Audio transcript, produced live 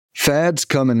Fads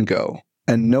come and go,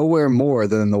 and nowhere more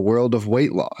than in the world of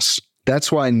weight loss.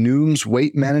 That's why Noom's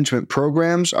weight management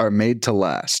programs are made to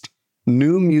last.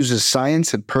 Noom uses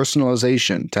science and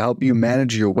personalization to help you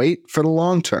manage your weight for the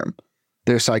long term.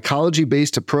 Their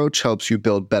psychology-based approach helps you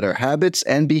build better habits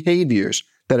and behaviors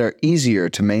that are easier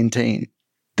to maintain.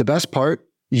 The best part?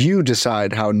 You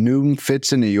decide how Noom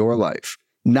fits into your life,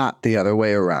 not the other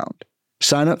way around.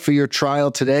 Sign up for your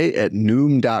trial today at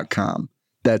Noom.com.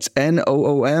 That's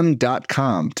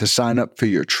Noom.com to sign up for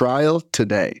your trial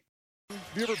today. Have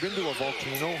you ever been to a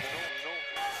volcano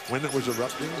when it was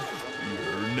erupting?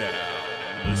 You're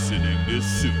now listening to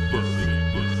Super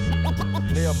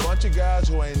Hooper. They're a bunch of guys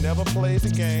who ain't never played the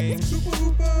game. Super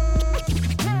Hooper!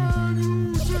 Can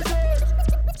you take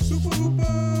it? Super Hooper!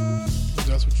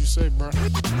 That's what you say, bro. We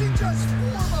just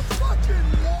form a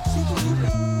fucking wall! Super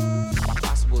Hooper!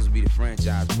 I'm supposed to be the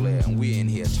franchise player, and we're in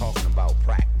here talking about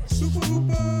practice. Super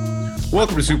Hooper!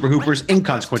 Welcome to Super Hooper's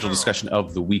inconsequential discussion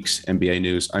of the week's NBA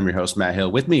news. I'm your host, Matt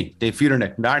Hill. With me, Dave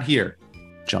Feudernick. Not here,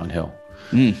 John Hill.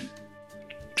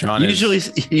 John usually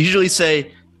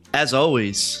say, as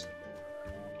always.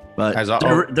 But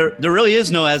there really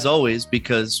is no as always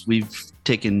because we've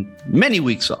taken many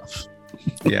weeks off.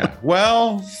 Yeah.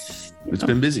 Well, it's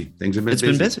been busy. Things have been busy.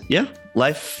 It's been busy. Yeah.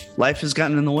 Life has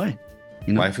gotten in the way.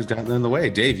 You know? Life has gotten in the way.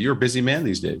 Dave, you're a busy man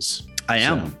these days. I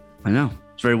am. I know.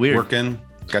 It's very weird. Working,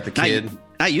 got the kid.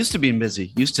 Not used to being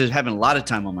busy. Used to having a lot of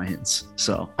time on my hands.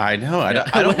 So I know. I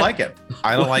don't like it.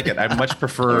 I don't like it. I much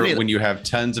prefer when you have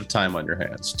tons of time on your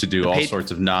hands to do all sorts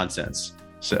of nonsense.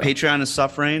 So Patreon is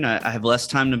suffering. I have less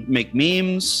time to make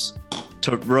memes,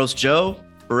 to roast Joe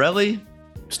Borelli.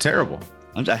 It's terrible.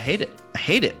 I hate it.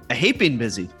 I hate being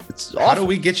busy. It's awful. How do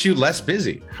we get you less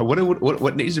busy?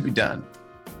 What needs to be done?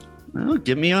 Well,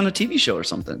 get me on a TV show or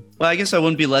something. Well, I guess I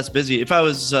wouldn't be less busy if I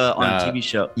was on a TV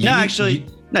show. You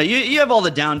have all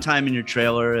the downtime in your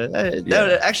trailer. That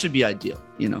would actually be ideal,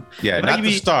 you know. Yeah, if not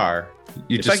the star.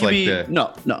 You just like the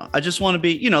no. I just want to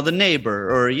be, the neighbor,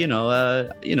 or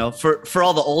for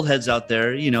all the old heads out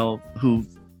there, who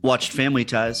watched Family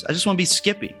Ties. I just want to be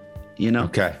Skippy,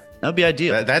 Okay, that'd be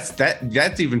ideal.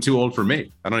 That's even too old for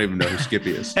me. I don't even know who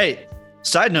Skippy is. Hey,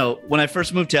 side note: when I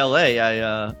first moved to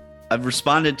LA, I've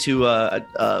responded to a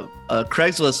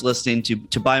Craigslist listing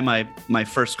to buy my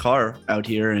first car out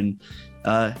here, and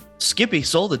Skippy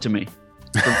sold it to me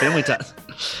from Family Ties.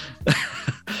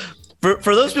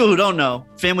 For those people who don't know,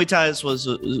 Family Ties was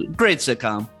a great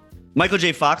sitcom. Michael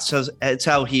J. Fox it's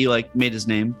how he made his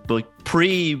name, but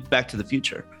pre Back to the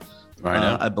Future,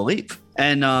 I believe.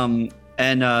 And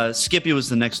Skippy was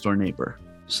the next door neighbor.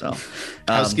 So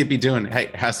how's Skippy doing? Hey,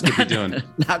 how's Skippy doing?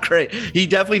 Not great. He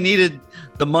definitely needed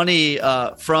the money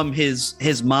from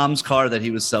his mom's car that he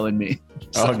was selling me.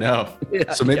 So, oh no!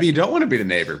 Yeah, so maybe you don't want to be the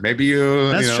neighbor. Maybe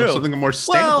you something more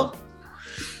sustainable.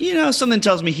 Well, something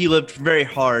tells me he lived very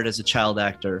hard as a child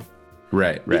actor.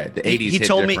 Right. The 80s he hit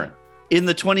told different. Me in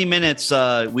the 20 minutes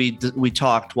we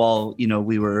talked while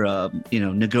we were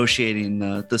negotiating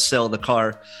the sale of the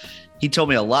car. He told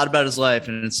me a lot about his life,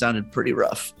 and it sounded pretty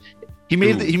rough. He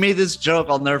made this joke.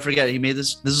 I'll never forget. He made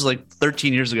this. This is like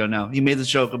 13 years ago now. He made this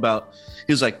joke about.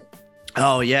 He was like,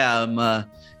 "Oh yeah, I'm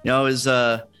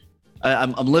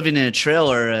living in a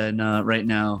trailer and right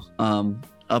now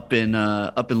up in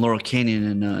Laurel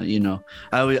Canyon, and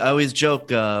I always joke,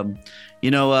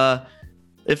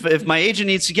 if my agent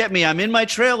needs to get me, I'm in my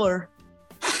trailer."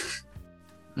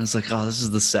 I was like, "Oh, this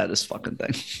is the saddest fucking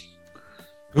thing."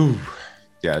 Ooh,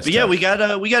 yeah, but yeah, we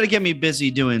gotta get me busy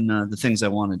doing the things I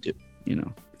want to do.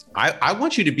 I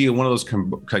want you to be one of those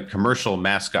commercial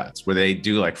mascots where they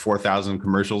do like 4,000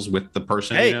 commercials with the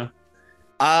person. Hey,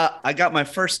 I got my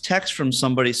first text from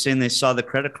somebody saying they saw the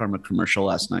Credit Karma commercial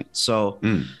last night. So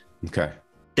okay,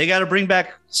 they got to bring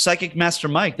back Psychic Master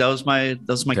Mike. That was my there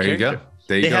character.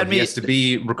 There you go. He has to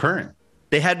be recurring.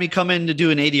 They had me come in to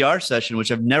do an ADR session,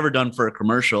 which I've never done for a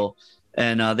commercial,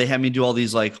 and they had me do all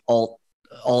these like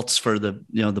alts for the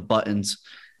the buttons,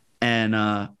 and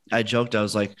I joked. I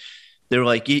was like. They were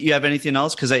like, you have anything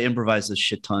else? Because I improvised a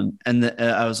shit ton. And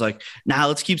I was like, nah,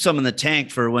 let's keep some in the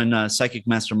tank for when Psychic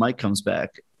Master Mike comes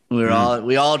back. We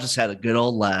all just had a good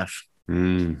old laugh.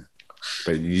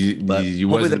 But you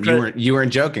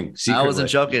weren't joking. Secretly. I wasn't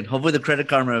joking. Hopefully the Credit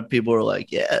Karma people were like,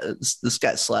 yeah, this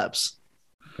guy slaps.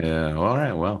 Yeah. All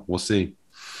right. Well, we'll see.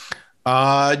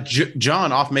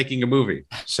 John off making a movie.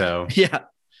 So yeah.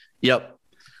 Yep.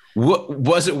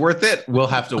 Was it worth it? We'll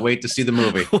have to wait to see the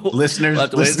movie. Listeners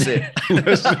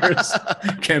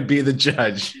can be the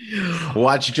judge.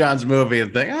 Watch John's movie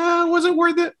and think, was it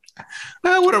worth it?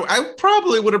 I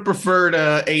probably would have preferred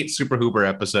 8 Super Hooper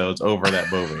episodes over that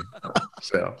movie.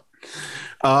 So,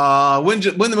 When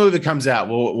the movie comes out,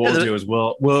 what we'll do is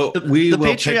we'll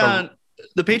Patreon.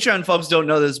 The Patreon folks don't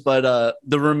know this, but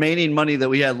the remaining money that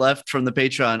we had left from the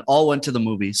Patreon all went to the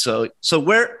movie. So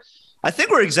I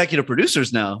think we're executive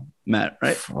producers now, Matt,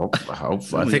 right? I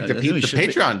think the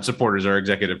Patreon supporters are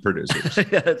executive producers.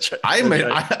 Yeah, that's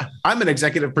right. I'm an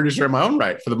executive producer in my own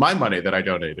right for my money that I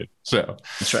donated. So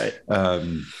that's right. But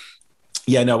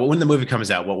when the movie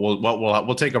comes out,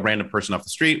 we'll take a random person off the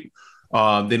street.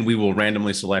 Then we will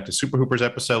randomly select a Super Hoopers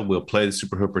episode. We'll play the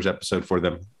Super Hoopers episode for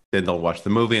them. Then they'll watch the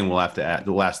movie, and we'll have to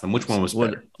ask them which one was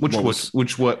better. Which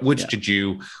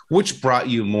brought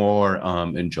you more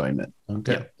enjoyment?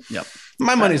 Okay. Yep.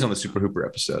 My money's on the Super Hooper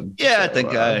episode. Yeah, so,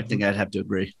 I think I'd have to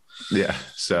agree. Yeah.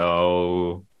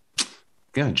 So,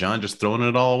 yeah, John just throwing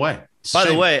it all away. By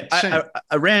the way,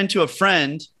 I ran into a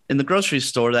friend in the grocery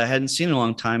store that I hadn't seen in a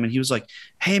long time, and he was like,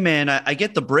 "Hey, man, I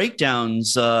get the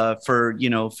breakdowns for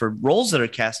roles that are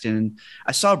cast in. And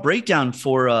I saw a breakdown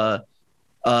for a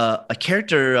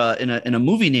character in a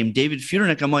movie named David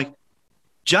Feudernick." I'm like,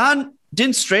 John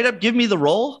didn't straight up give me the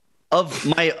role of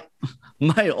my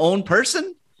own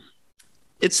person.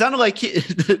 It sounded like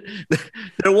there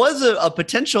was a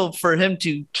potential for him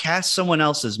to cast someone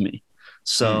else as me.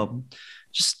 So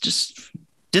just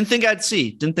didn't think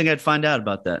I'd find out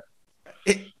about that.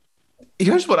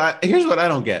 Here's what I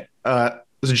don't get. So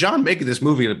John making this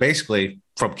movie basically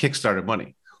from Kickstarter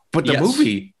money, but the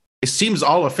movie, it seems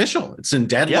all official. It's in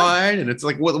deadline, and it's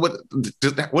like, what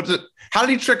is it? How did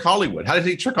he trick Hollywood? How did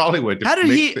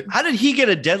he get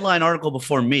a deadline article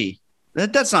before me?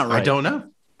 That's not right. I don't know.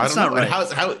 That's not right.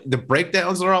 How the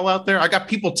breakdowns are all out there. I got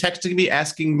people texting me,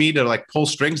 asking me to like pull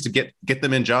strings to get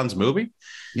them in John's movie.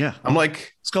 Yeah. I'm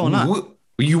like, what's going on?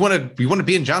 You want to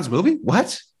be in John's movie?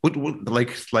 What like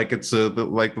it's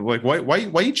like why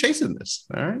are you chasing this?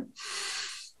 All right.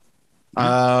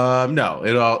 No,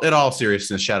 in all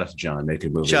seriousness, shout out to John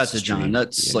making movies. Shout out to John.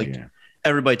 That's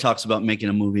everybody talks about making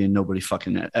a movie and nobody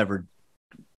fucking ever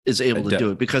is able to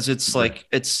do it because it's like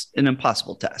it's an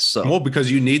impossible task. So because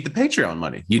you need the Patreon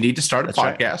money. You need to start a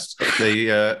podcast,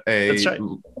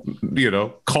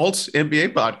 cult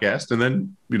NBA podcast, and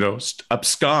then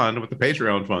abscond with the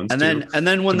Patreon funds. And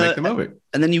then when the movie,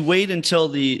 and then you wait until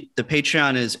the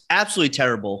Patreon is absolutely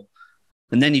terrible,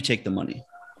 and then you take the money.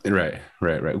 Right.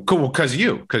 Cool. Because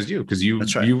you're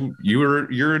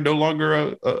no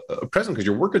longer a president because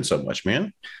you're working so much,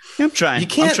 man. I'm trying.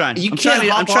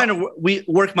 I'm trying to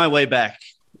work my way back.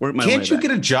 Can't you get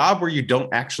a job where you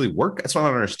don't actually work? That's what I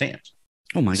don't understand.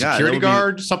 Oh my God. Security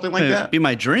guard, something like that. Be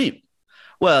my dream.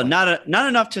 Well, not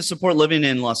enough to support living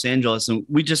in Los Angeles, and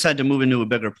we just had to move into a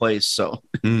bigger place. So,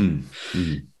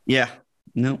 yeah,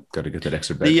 no, got to get that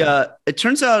extra bed. It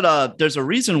turns out there's a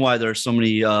reason why there are so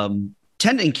many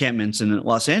tent encampments in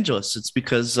Los Angeles. It's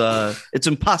because it's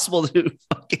impossible to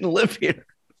fucking live here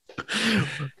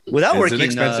without working.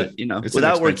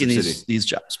 Without working these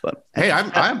jobs. But hey,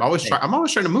 I'm always trying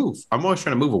to move. I'm always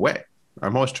trying to move away.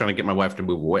 I'm always trying to get my wife to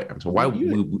move away. So why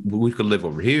we could live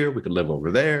over here? We could live over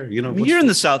there. You're in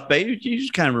the South Bay. You're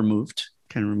just kind of removed.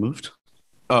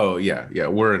 Oh yeah.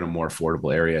 We're in a more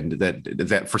affordable area, and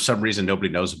that for some reason nobody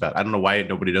knows about. I don't know why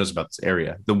nobody knows about this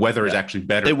area. The weather is actually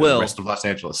better than the rest of Los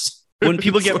Angeles. When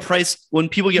people get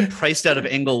priced out of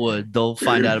Inglewood, they'll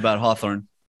find out about Hawthorne.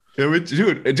 Dude,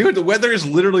 the weather is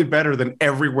literally better than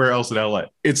everywhere else in LA.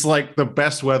 It's like the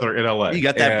best weather in LA. You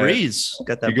got that breeze.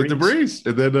 Get the breeze.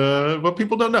 And then but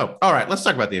people don't know. All right, let's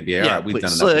talk about the NBA. All right, we've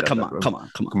done enough. Come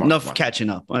on. Enough catching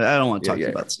up. I don't want to talk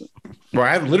about this. Well,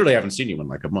 I literally haven't seen you in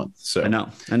like a month. So I know.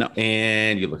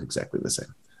 And you look exactly the same.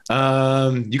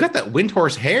 You got that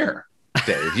Windhorse hair,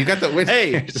 Dave. You got that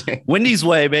Hey, Wendy's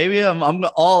way, baby.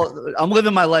 I'm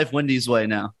living my life Wendy's way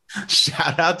now.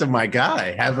 Shout out to my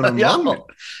guy having a moment.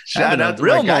 Shout out to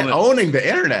real my guy moment. owning the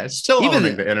internet.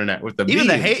 Owning the internet with the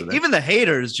even the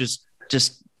haters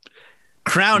just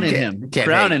crowning him.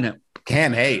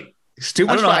 Can't hate. It's too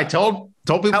much fun. I told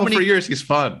people for years he's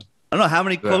fun. I don't know how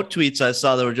many quote tweets I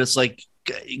saw that were just like,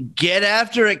 "Get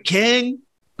after it, King."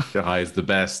 He's the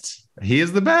best. He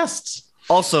is the best.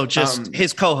 Also, just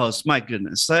his co-host. My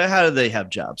goodness, how do they have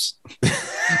jobs?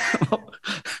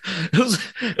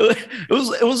 It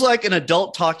was like an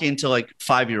adult talking to like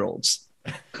 5-year-olds.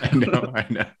 I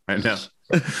know.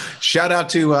 Shout out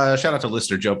to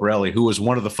listener Joe Borelli, who was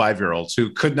one of the 5-year-olds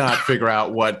who could not figure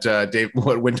out what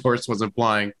Windhorse was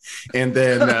implying, and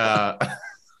then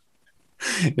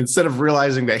instead of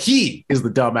realizing that he is the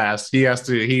dumbass, he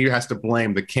has to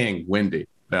blame the king, Wendy.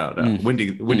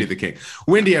 Windy the King.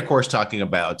 Windy, of course, talking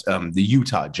about the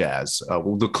Utah Jazz.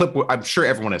 The clip, I'm sure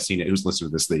everyone has seen it who's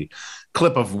listened to this, the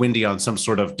clip of Windy on some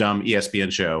sort of dumb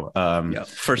ESPN show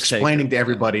explaining to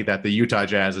everybody that the Utah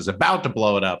Jazz is about to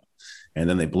blow it up. And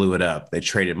then they blew it up. They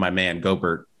traded my man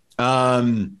Gobert.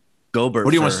 Gobert.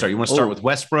 What do you want to start? You want to start with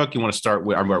Westbrook? You want to start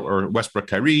with or Westbrook,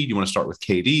 Kyrie? You want to start with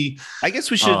KD? I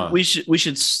guess we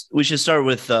should start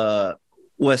with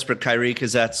Westbrook, Kyrie,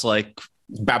 because that's like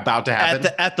about to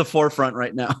happen at the forefront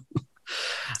right now.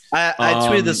 I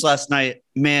tweeted this last night.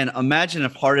 Man, imagine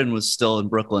if Harden was still in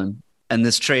Brooklyn and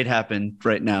this trade happened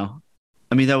right now.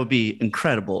 I mean, that would be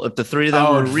incredible if the three of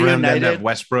them were reunited.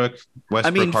 Westbrook,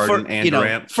 Harden, and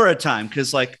Durant for a time,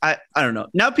 because like I don't know.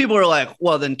 Now people are like,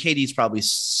 well, then KD's probably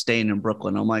staying in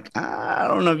Brooklyn. I'm like, I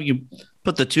don't know if you can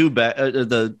put the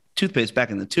toothpaste back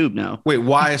in the tube now. Wait,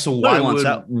 why? So why would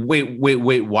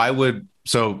why would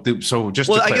so just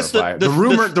to clarify, the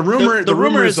rumor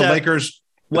is the Lakers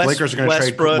are going to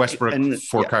trade Westbrook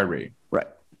for Kyrie, right?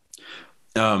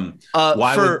 Why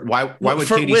would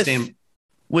KD stay?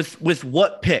 With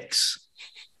what picks?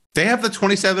 They have the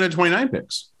 27 and 29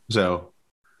 picks. So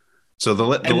the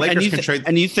Lakers can trade.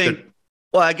 And you think,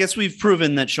 well, I guess we've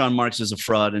proven that Sean Marks is a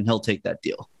fraud and he'll take that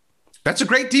deal. That's a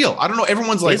great deal. I don't know.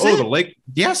 Everyone's like,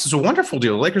 yes, it's a wonderful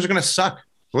deal. The Lakers are going to suck.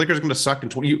 The Lakers are going to suck in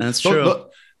 20. That's true.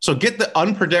 So get the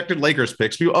unprotected Lakers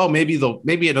picks.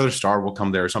 Maybe another star will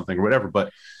come there or something or whatever.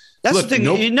 But that's the thing.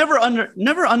 You never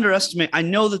underestimate. I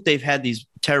know that they've had these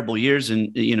terrible years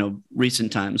in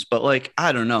recent times, but like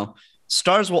I don't know,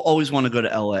 stars will always want to go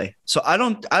to LA. So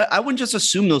I wouldn't just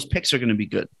assume those picks are going to be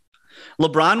good.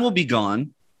 LeBron will be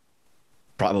gone,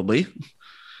 probably.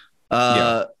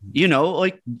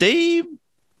 Like they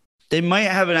might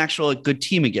have an actual good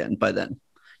team again by then.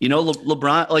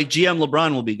 LeBron, like GM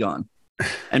LeBron, will be gone.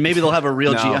 And maybe they'll have a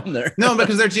real GM there. No,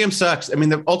 because their GM sucks. I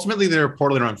mean, ultimately they're a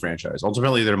poorly run franchise.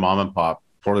 Ultimately, they're mom and pop,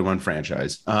 poorly run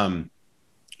franchise.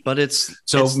 But it's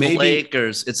maybe the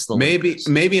Lakers. It's the Lakers.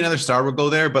 Maybe another star will go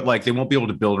there, but like they won't be able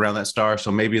to build around that star.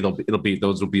 So maybe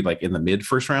those will be like in the mid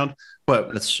first round.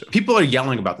 But that's true. People are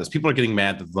yelling about this. People are getting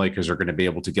mad that the Lakers are going to be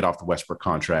able to get off the Westbrook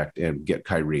contract and get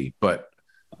Kyrie. But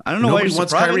I don't know why you're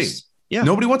surprised. Kyrie. Yeah,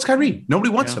 nobody wants Kyrie. Nobody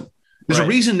wants him. There's a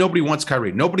reason nobody wants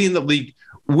Kyrie. Nobody in the league.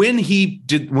 When he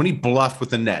bluffed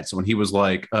with the Nets, when he was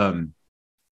like, and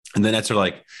the Nets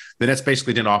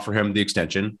basically didn't offer him the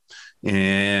extension,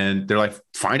 and they're like,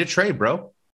 find a trade,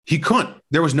 bro. He couldn't.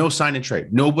 There was no sign and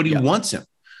trade. Nobody wants him.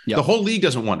 Yep. The whole league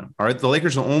doesn't want him. All right. The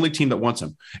Lakers are the only team that wants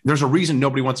him. There's a reason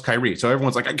nobody wants Kyrie. So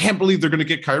everyone's like, I can't believe they're going to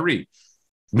get Kyrie.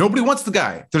 Nobody wants the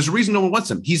guy. There's a reason no one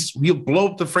wants him. He'll blow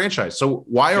up the franchise. So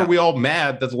why are we all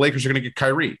mad that the Lakers are going to get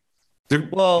Kyrie?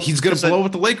 He's going to blow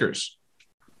up the Lakers.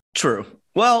 True.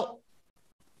 Well,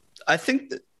 I think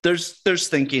that there's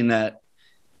thinking that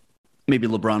maybe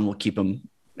LeBron will keep him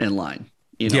in line.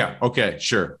 Yeah. Okay.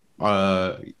 Sure.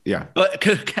 Yeah. But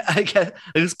I guess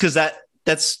because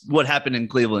that's what happened in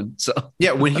Cleveland. So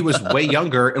yeah, when he was way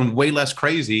younger and way less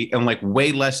crazy and like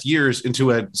way less years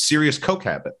into a serious coke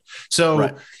habit.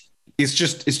 So it's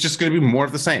just going to be more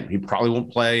of the same. He probably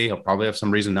won't play. He'll probably have some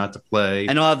reason not to play.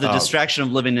 And he'll have the distraction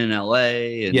of living in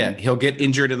LA. And he'll get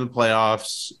injured in the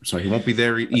playoffs, so he won't be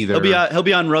there either. He'll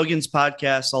be on Rogan's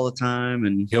podcast all the time,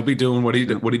 and he'll be doing what he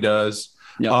does.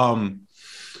 Yeah.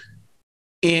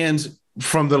 And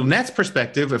from the Nets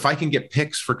perspective, if I can get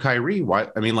picks for Kyrie,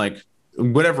 however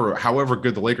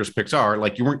good the Lakers picks are,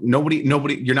 like they're not bidding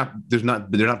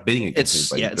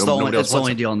against anybody. It's the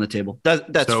only deal on the table.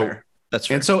 That's fair. That's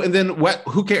fair. And then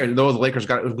who cares? Though the Lakers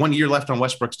got 1 year left on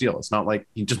Westbrook's deal. It's not like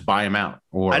you just buy him out.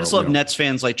 I just love Nets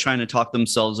fans like trying to talk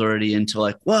themselves already into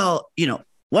like, well,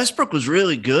 Westbrook was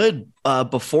really good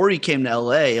before he came to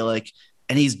LA, like,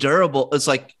 and he's durable. It's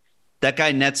like that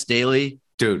guy Nets Daily,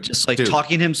 dude, just like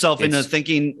talking himself into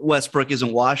thinking Westbrook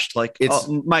isn't washed. Like,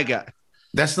 my guy.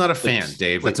 That's not a fan,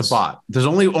 Dave. That's a bot. There's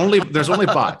only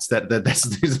bots.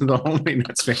 These are the only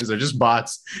Nets fans. They're just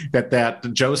bots. That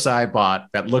Joe Tsai bot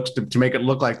that looks to make it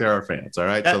look like there are fans. All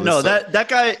right. That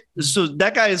guy. So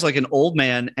that guy is like an old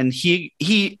man, and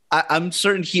I'm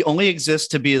certain he only exists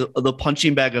to be the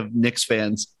punching bag of Knicks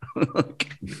fans.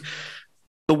 The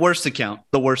worst account.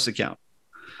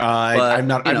 I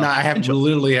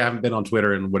literally haven't been on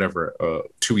Twitter in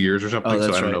 2 years or something.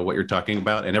 So I don't know what you're talking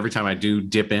about. And every time I do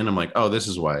dip in, I'm like, oh, this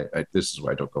is why I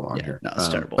don't go on here. No, it's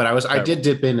terrible. But I did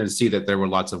dip in and see that there were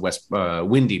lots of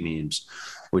windy memes,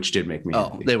 which did make me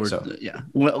happy. They were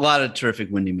a lot of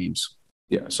terrific windy memes.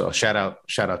 Yeah, so shout out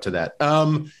to that. I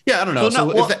don't know.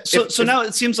 So now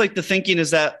it seems like the thinking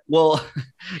is that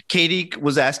KD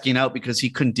was asking out because he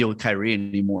couldn't deal with Kyrie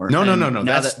anymore. No.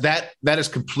 That is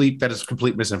complete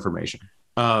misinformation.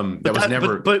 That was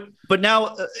never. But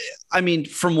now, I mean,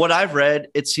 from what I've read,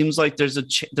 it seems like there's a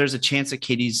chance that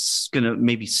KD's gonna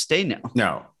maybe stay now.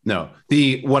 No.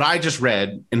 What I just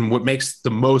read and what makes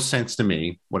the most sense to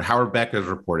me, what Howard Beck is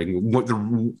reporting, what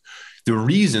one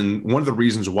of the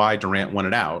reasons why Durant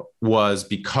wanted out was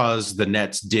because the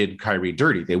Nets did Kyrie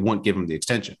dirty. They wouldn't give him the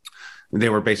extension. They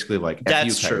were basically like,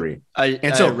 that's Kyrie. True.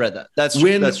 I read that. That's when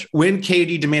true. That's true. When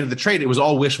KD demanded the trade, it was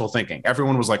all wishful thinking.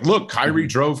 Everyone was like, look, Kyrie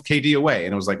drove KD away.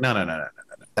 And it was like, no.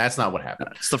 That's not what happened.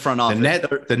 It's the front office.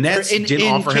 The Nets didn't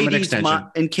offer him an extension.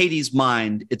 In KD's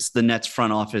mind, it's the Nets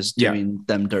front office doing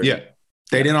them dirty. Yeah.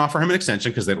 They didn't offer him an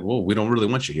extension because we don't really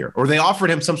want you here. Or they offered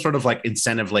him some sort of like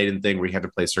incentive laden thing where he had to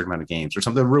play a certain amount of games or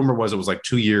something. The rumor was it was like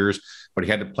 2 years, but he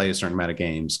had to play a certain amount of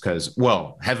games because,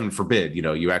 well, heaven forbid,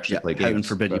 you actually play games. Heaven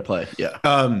forbid you play. Yeah.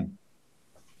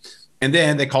 And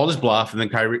then they called his bluff, and then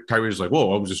Kyrie was like,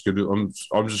 "Whoa, I'm just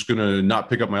gonna not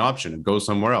pick up my option and go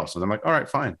somewhere else." And I'm like, "All right,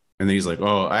 fine." And then he's like,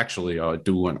 "Oh, actually, I would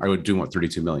do want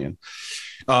 32 million."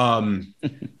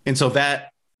 And so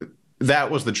that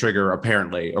was the trigger,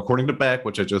 apparently, according to Beck,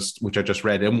 which I just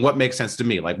read, and what makes sense to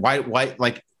me. Like, why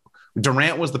like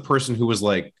Durant was the person who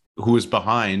was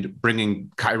behind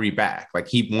bringing Kyrie back. Like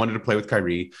he wanted to play with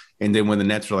Kyrie, and then when the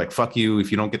Nets were like, "Fuck you,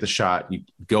 if you don't get the shot, you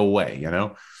go away,"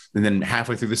 And then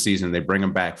halfway through the season, they bring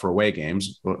him back for away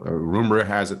games. Rumor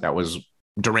has it that was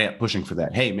Durant pushing for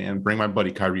that. Hey, man, bring my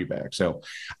buddy Kyrie back. So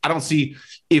I don't see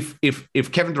if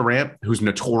Kevin Durant, who's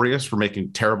notorious for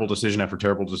making terrible decision after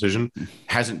terrible decision,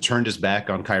 hasn't turned his back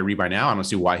on Kyrie by now. I don't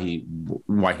see why he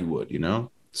would.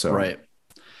 So right.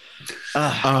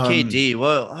 KD,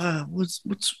 well,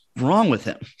 what's wrong with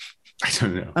him? I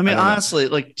don't know. I mean, honestly,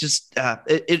 like just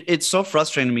it's so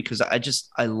frustrating to me because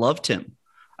I loved him.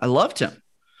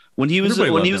 When he was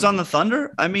on the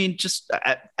Thunder, I mean, just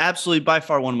absolutely by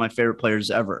far one of my favorite players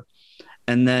ever.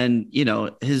 And then,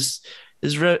 his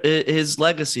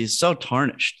legacy is so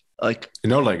tarnished. Like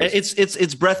no legacy.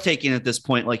 It's breathtaking at this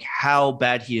point, like how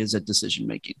bad he is at decision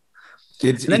making.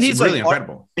 It's really like,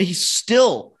 incredible. He's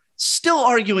still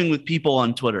arguing with people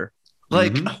on Twitter.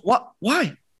 Like, what?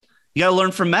 Why? You got to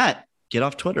learn from Matt. Get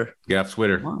off Twitter.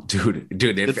 Wow. Dude.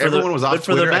 If everyone was off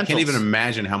Twitter, I can't even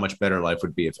imagine how much better life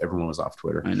would be if everyone was off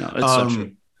Twitter. I know. It's so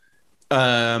true.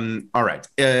 All right.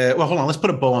 Well, hold on. Let's put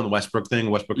a bow on the Westbrook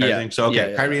thing. So,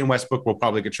 okay. Kyrie and Westbrook will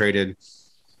probably get traded.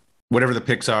 Whatever the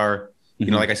picks are.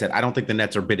 Like I said, I don't think the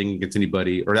Nets are bidding against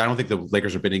anybody, or I don't think the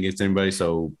Lakers are bidding against anybody.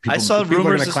 So I saw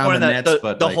rumors this morning that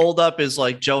the holdup is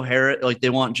like Joe Harris. Like they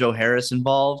want Joe Harris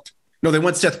involved. No, they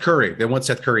want Seth Curry. They want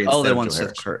Seth Curry. They want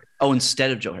Seth Curry. Oh, instead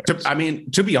of Joe Harris.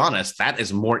 To be honest, that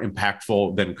is more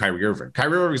impactful than Kyrie Irving.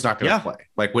 Kyrie Irving's not going to play.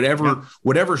 Like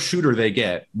whatever shooter they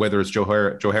get, whether it's Joe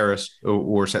Harris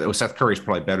or Seth Curry is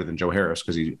probably better than Joe Harris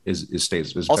because he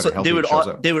stays also better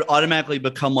healthy. They would automatically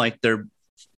become like their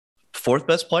fourth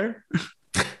best player.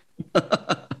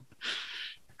 That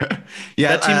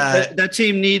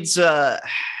team needs.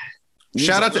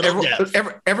 Shout out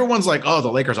to everyone's like, oh, the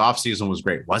Lakers offseason was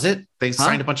great. Was it? They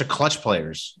signed a bunch of clutch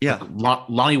players. Yeah. Like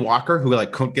Lonnie Walker, who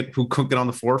couldn't get on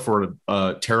the floor for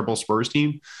a terrible Spurs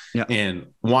team. Yeah. And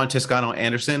Juan Toscano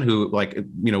Anderson, who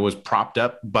was propped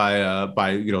up by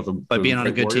being on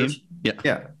a good Warriors. team. Yeah.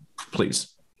 Yeah.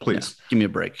 Please. Yeah. Give me a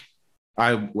break.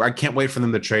 I can't wait for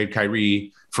them to trade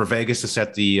Kyrie for Vegas to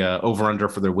set the over under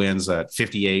for their wins at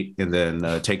 58 and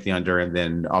then take the under and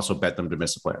then also bet them to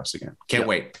miss the playoffs again. Can't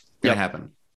wait. Gonna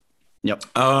happen. Yep.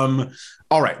 All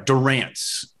right. Durant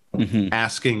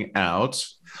asking out.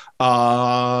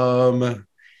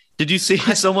 Did you see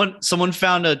someone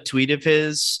found a tweet of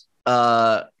his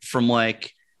from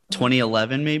like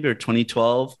 2011 maybe or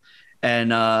 2012,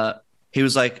 and he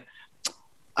was like,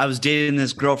 I was dating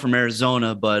this girl from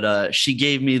Arizona, but she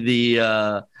gave me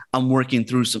the I'm working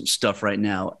through some stuff right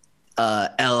now.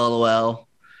 LOL.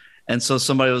 And so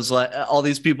somebody was like, all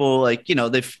these people like,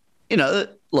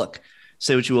 look,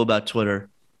 say what you will about Twitter,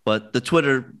 but the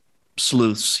Twitter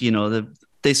sleuths,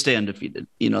 they stay undefeated.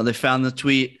 They found the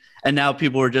tweet and now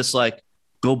people are just like,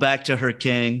 go back to her,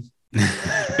 King.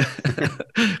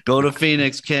 Go to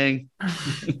Phoenix, King.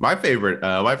 My favorite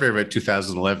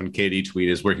 2011 KD tweet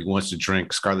is where he wants to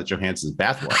drink Scarlett Johansson's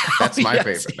bathwater. That's my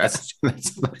favorite. That's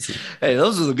Hey,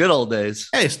 those are the good old days.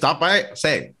 Hey,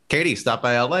 KD, stop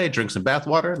by LA, drink some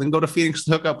bathwater, then go to Phoenix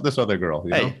to hook up with this other girl.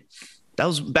 You know? That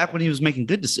was back when he was making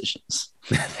good decisions.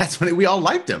 That's when we all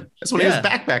liked him. That's when he was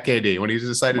back KD, when he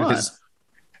decided this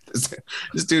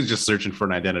dude's just searching for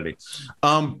an identity.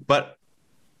 But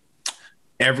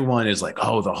everyone is like,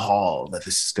 oh, the haul that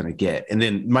this is going to get. And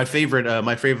then my favorite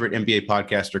NBA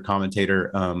podcaster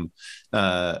commentator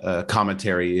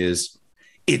commentary is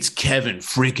It's Kevin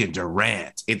freaking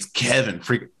Durant. It's Kevin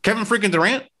freaking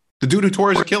Durant, the dude who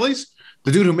tore his Achilles,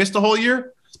 the dude who missed the whole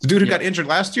year, the dude who got injured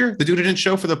last year, the dude who didn't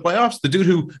show for the playoffs, the dude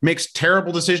who makes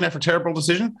terrible decision after terrible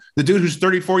decision, the dude who's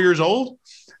 34 years old,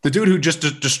 the dude who just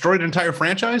destroyed an entire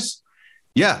franchise.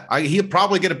 Yeah, he'll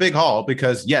probably get a big haul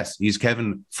because, yes, he's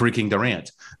Kevin freaking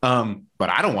Durant. But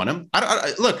I don't want him.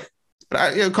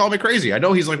 Call me crazy. I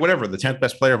know he's like whatever, the 10th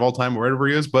best player of all time, or whatever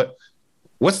he is. But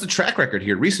what's the track record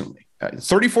here recently?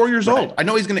 34 years old. I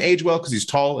know he's going to age well because he's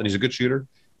tall and he's a good shooter.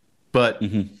 But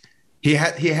he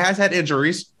has had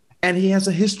injuries and he has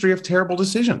a history of terrible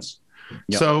decisions.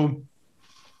 Yep. So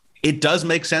it does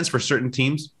make sense for certain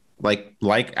teams.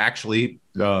 Like actually,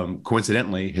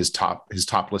 coincidentally, his top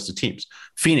list of teams.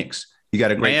 Phoenix, you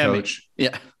got a great coach.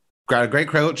 Yeah, got a great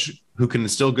coach who can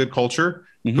instill good culture,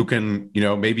 who can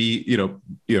maybe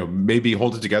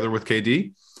hold it together with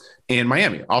KD. And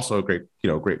Miami, also a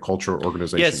great culture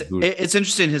organization. Yes, it's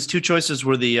interesting. His two choices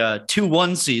were the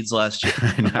 2-1 seeds last year.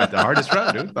 The hardest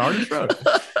road, dude. The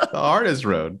hardest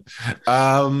road.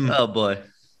 Oh boy.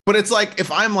 But it's like,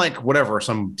 if I'm like, whatever,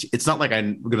 it's not like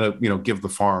I'm going to, give the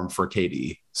farm for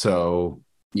KD. So,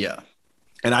 yeah.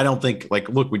 And I don't think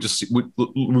look, we've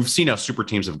seen how super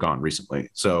teams have gone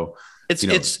recently. So it's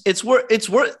worth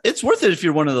it if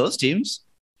you're one of those teams.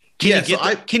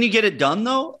 Can you get it done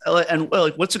though? And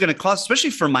what's it going to cost,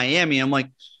 especially for Miami? I'm like,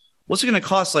 what's it going to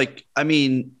cost?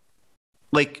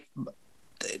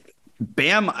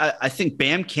 Bam, I think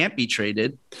Bam can't be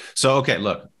traded. So, okay,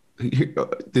 look.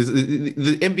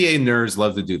 The NBA nerds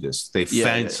love to do this. They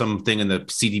found something in the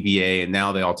CDBA, and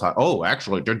now they all talk. Oh,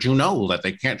 actually, did you know that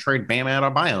they can't trade Bam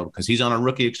Adebayo because he's on a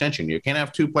rookie extension? You can't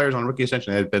have two players on a rookie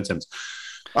extension. They have Ben Simmons.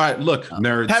 All right, look,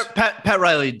 nerds. Pat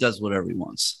Riley does whatever he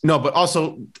wants. No, but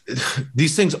also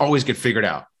these things always get figured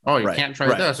out. Oh, you can't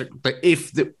trade this. But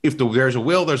if there's a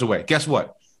will, there's a way. Guess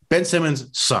what? Ben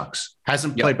Simmons sucks.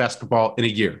 Hasn't played basketball in a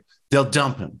year. They'll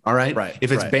dump him. All right. Right.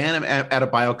 If it's Bam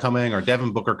Adebayo coming or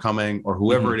Devin Booker coming or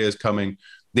whoever it is coming,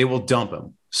 they will dump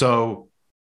him. So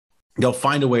they'll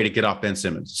find a way to get off Ben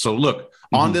Simmons. So look,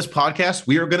 on this podcast,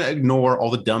 we are going to ignore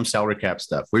all the dumb salary cap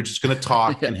stuff. We're just going to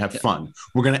talk and have fun.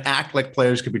 We're going to act like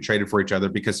players could be traded for each other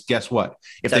because guess what?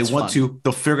 If they want to,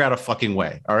 they'll figure out a fucking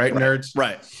way. All right, nerds?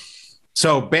 Right.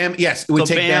 So Bam, yes, it would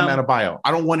take Bam Adebayo.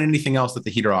 I don't want anything else that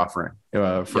the Heat are offering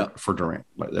for Durant.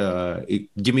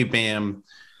 Give me Bam.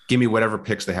 Give me whatever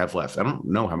picks they have left. I don't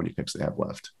know how many picks they have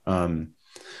left.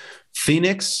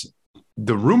 Phoenix,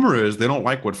 the rumor is they don't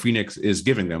like what Phoenix is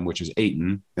giving them, which is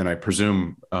Ayton, and I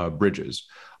presume Bridges.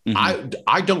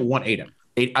 I don't want Ayton.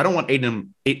 I don't want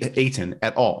Ayton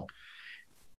at all.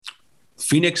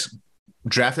 Phoenix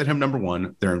drafted him number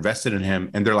 1. They're invested in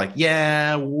him, and they're like,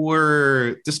 yeah,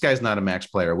 this guy's not a max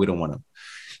player. We don't want him.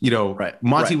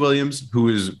 Monty Williams, who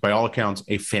is by all accounts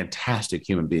a fantastic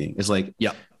human being, is like,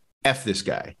 F this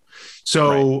guy.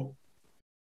 So,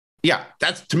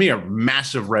 that's to me are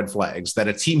massive red flags that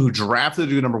a team who drafted the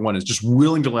dude number 1 is just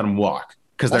willing to let him walk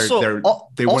because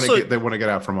they want to get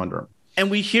out from under him.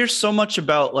 And we hear so much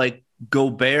about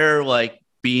Gobert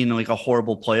being a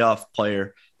horrible playoff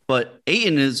player, but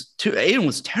Ayton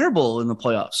was terrible in the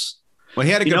playoffs. Well,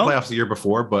 he had a good playoffs the year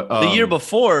before,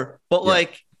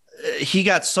 but he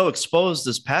got so exposed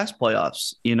this past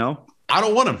playoffs. I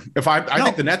don't want him. I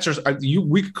think the Nets are.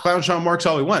 We could clown Sean Marks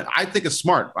all we want. I think it's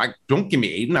smart. Don't give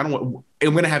me Ayton. I don't want.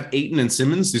 I'm going to have Ayton and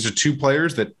Simmons. These are two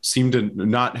players that seem to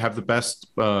not have the best.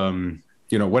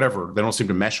 Whatever. They don't seem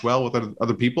to mesh well with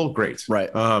other people. Great. Right.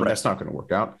 That's not going to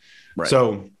work out. Right.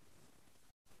 So.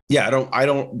 Yeah, I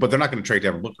don't. But they're not going to trade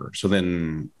Devin Booker. So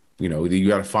then you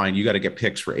got to get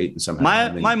picks for Ayton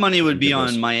somehow. My money would be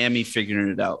on Miami figuring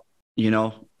it out.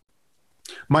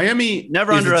 Miami,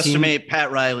 never underestimate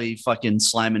Pat Riley fucking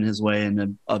slamming his way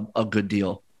in a good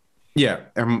deal. Yeah.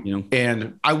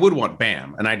 And I would want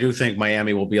Bam. And I do think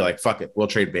Miami will be like, fuck it, we'll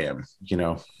trade Bam,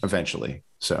 eventually.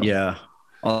 So, yeah.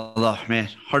 Although, man,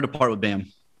 hard to part with Bam.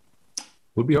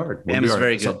 Would be hard. Bam is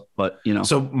very good, but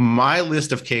So my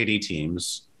list of KD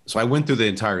teams. So I went through the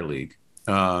entire league.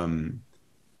 And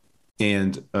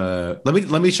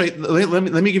let me show you, let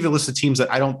me give you a list of teams that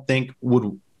I don't think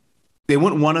they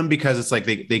wouldn't want him because it's like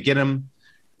they get him,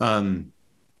 and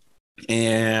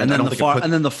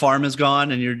then the farm is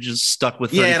gone, and you're just stuck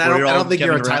with and I don't think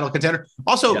you're a title contender.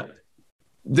 Also,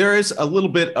 there is a little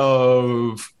bit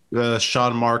of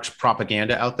Sean Marks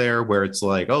propaganda out there where it's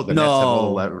like, oh, the Nets have all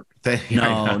the leverage.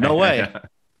 No way.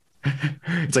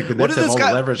 It's like the Nets have all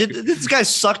the leverage. This guy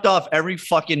sucked off every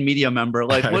fucking media member.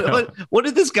 What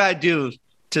did this guy do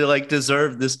to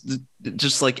deserve this?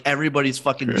 Just everybody's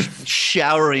fucking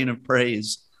showering of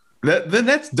praise. The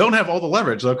Nets don't have all the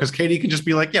leverage though, because KD can just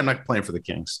be like, "Yeah, I'm not playing for the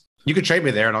Kings." You could trade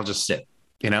me there and I'll just sit.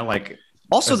 Like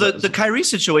Also, the Kyrie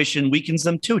situation weakens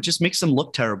them too. It just makes them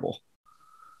look terrible.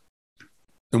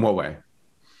 In what way?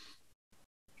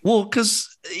 Well,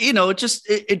 because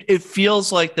it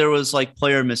feels like there was like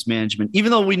player mismanagement,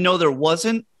 even though we know there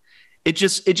wasn't. It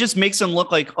just makes them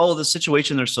look like, oh, the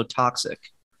situation, they're so toxic.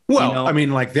 Well, I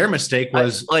mean, like their mistake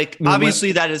was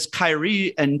obviously that is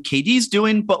Kyrie and KD's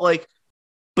doing, but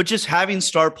just having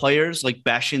star players like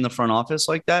bashing the front office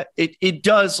like that, it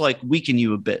does like weaken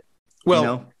you a bit.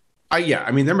 Well,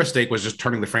 I mean, their mistake was just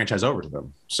turning the franchise over to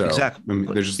them. So exactly. I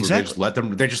mean, they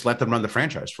just let them run the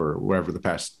franchise for whatever the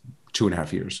past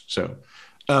 2.5 years. So,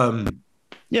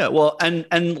 yeah, well,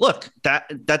 and look,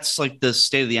 that's like the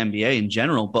state of the NBA in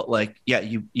general. But like, yeah,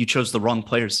 you chose the wrong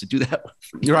players to do that with.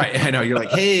 You're right. I know. You're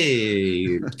like,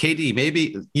 hey, KD,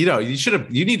 maybe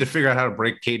you need to figure out how to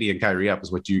break KD and Kyrie up.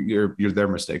 Is what their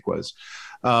mistake was.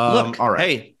 Look, all right.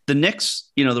 Hey, the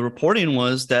Knicks. The reporting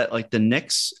was that like the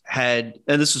Knicks had,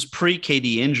 and this was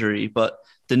pre-KD injury, but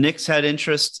the Knicks had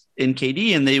interest in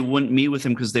KD, and they wouldn't meet with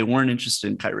him because they weren't interested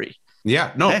in Kyrie.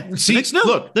 Yeah. No. Hey, see, the Knicks knew.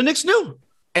 Look, the Knicks knew.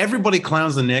 Everybody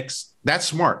clowns the Knicks. That's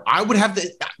smart. I would have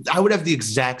the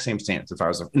exact same stance if I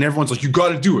was, and everyone's like, you got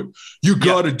to do it. You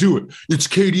got to do it. It's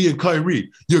KD and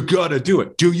Kyrie. You got to do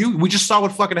it. Do you? We just saw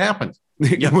what fucking happened.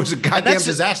 It was a goddamn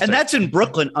disaster. And that's in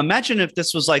Brooklyn. Imagine if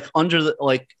this was like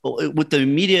with the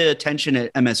media attention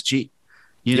at MSG,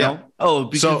 know? Oh,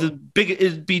 because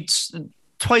it'd be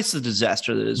twice the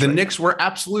disaster that is. The Knicks were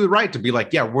absolutely right to be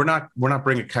like, yeah, we're not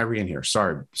bringing Kyrie in here.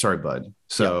 Sorry, bud.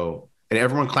 So. And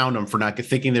everyone clowned them for not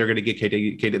thinking they were going to get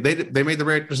KD. They made the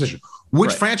right decision.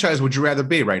 Which franchise would you rather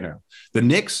be right now? The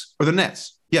Knicks or the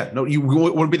Nets? Yeah, no, you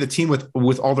want to be the team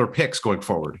with all their picks going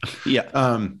forward.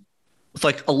 Yeah. With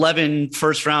like 11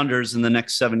 first rounders in the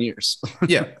next 7 years.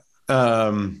 Yeah.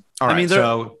 All right. I mean,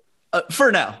 so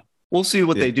for now, we'll see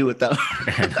what they do with that.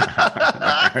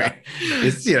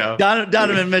 It's,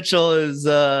 Donovan Mitchell is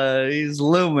he's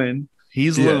looming.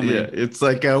 He's looming. Yeah. It's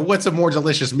like, what's a more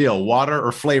delicious meal, water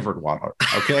or flavored water?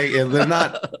 Okay, and they're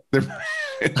not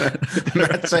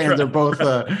saying they're both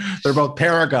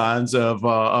paragons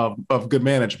of good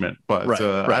management, but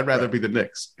I'd rather be the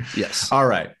Knicks. Yes. All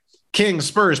right. Kings,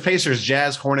 Spurs, Pacers,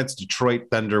 Jazz, Hornets, Detroit,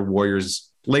 Thunder, Warriors,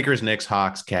 Lakers, Knicks,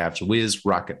 Hawks, Cavs, Wiz,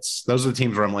 Rockets. Those are the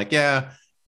teams where I'm like, yeah,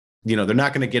 they're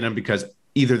not going to get them because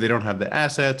either they don't have the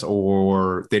assets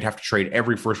or they'd have to trade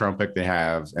every first round pick they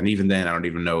have. And even then, I don't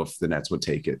even know if the Nets would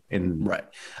take it. And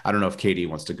I don't know if KD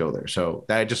wants to go there. So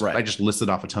I just listed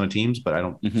off a ton of teams, but I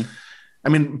don't, I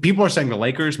mean, people are saying the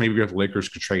Lakers, maybe if the Lakers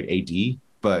could trade AD,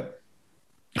 but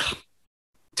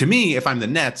to me, if I'm the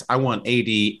Nets, I want AD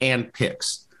and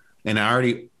picks. And I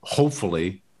already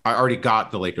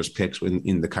got the Lakers picks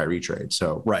in the Kyrie trade.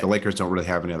 So the Lakers don't really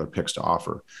have any other picks to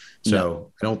offer.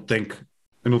 So I don't think,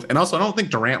 and also, I don't think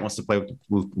Durant wants to play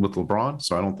with LeBron,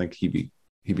 so I don't think he'd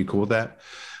be cool with that.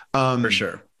 For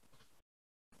sure.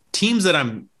 Teams that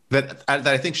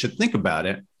I think should think about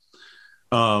it.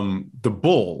 The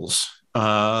Bulls,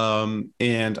 and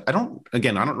I don't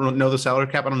know the salary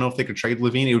cap. I don't know if they could trade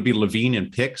Levine. It would be Levine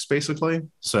and picks basically.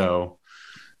 So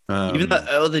even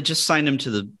though they just signed him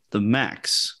to the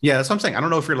max. Yeah, that's what I'm saying. I don't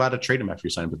know if you're allowed to trade him after you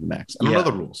sign him to the max. I don't know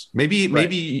the rules. Maybe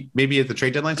at the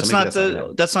trade deadline. That's not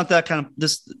that kind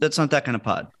of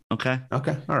pod. Okay. All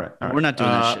right. We're not doing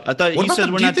that shit. I thought you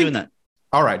said we're not doing that.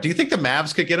 All right. Do you think the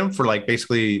Mavs could get him for like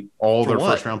basically all their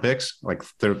first round picks, like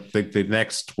the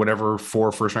next whatever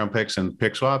 4 first round picks and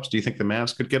pick swaps? Do you think the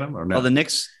Mavs could get him or no? Well, the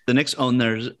Knicks own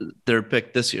their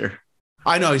pick this year.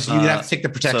 I know you have to take the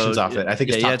protections off it. I think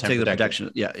it's top 10 take the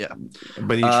protection. Yeah.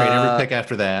 But you trade every pick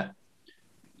after that.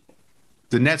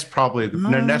 The Nets probably have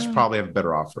a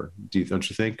better offer. Don't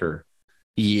you think? Or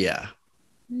yeah.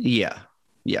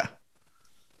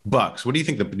 Bucks. What do you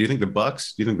think? Do you think the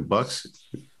Bucks?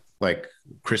 Like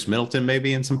Chris Middleton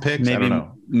maybe and some picks? Maybe I don't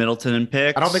know. Middleton and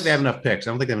picks. I don't think they have enough picks. I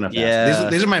don't think they have enough. Yeah.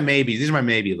 These are my maybes. These are my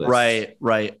maybe lists.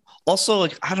 Right. Also,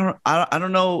 like I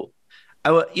don't know.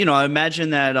 I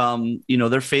imagine that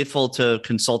they're faithful to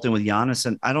consulting with Giannis,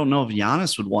 and I don't know if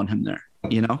Giannis would want him there.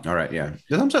 All right, yeah,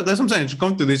 that's what I'm saying. Just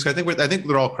going through these, I think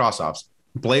they're all cross-offs.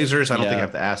 Blazers, I don't think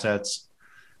have the assets.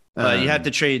 You have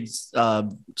to trade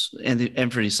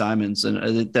Anthony Simons,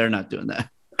 and they're not doing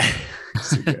that.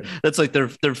 That's like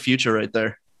their future right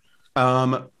there.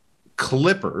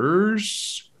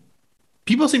 Clippers.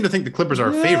 People seem to think the Clippers are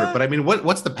a favorite, but I mean,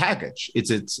 what's the package?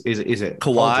 Is it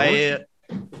Kawhi?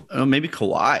 Oh, maybe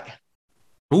Kawhi.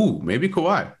 Ooh, maybe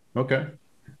Kawhi. Okay.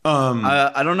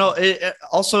 I don't know.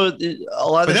 Also, a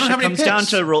lot of this shit comes down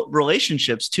to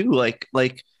relationships too. Like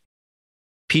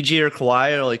PG or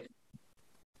Kawhi are like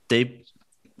they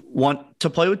want to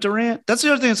play with Durant? That's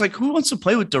the other thing. It's like, who wants to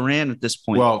play with Durant at this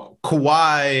point? Well,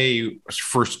 Kawhi's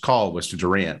first call was to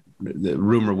Durant. The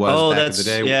rumor was back in the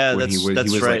day when he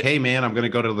was right. like, "Hey man, I'm going to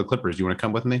go to the Clippers. Do you want to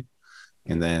come with me?"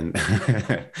 And then,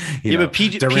 but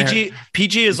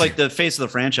PG is like the face of the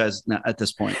franchise now, at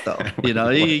this point, though. You know,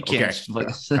 he can't.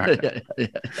 Okay.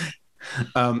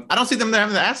 I don't see them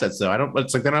having the assets though.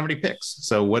 It's like they don't have any picks.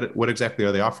 So what exactly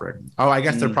are they offering? Oh, I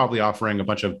guess they're probably offering a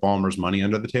bunch of Ballmer's money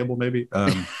under the table, maybe.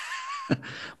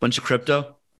 Bunch of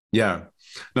crypto. Yeah.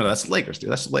 No, that's the Lakers, dude.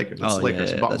 That's the Lakers. That's the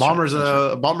Lakers. Yeah, Ballmer's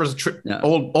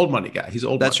old money guy. He's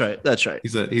old. That's money. right. That's right.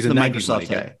 He's a Microsoft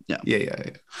guy. Yeah.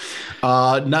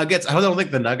 Nuggets. I don't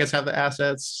think the Nuggets have the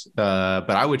assets, but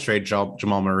I would trade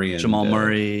Jamal Murray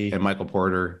and Michael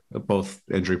Porter, both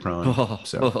injury prone.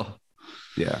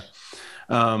 Yeah.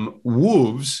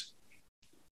 Wolves.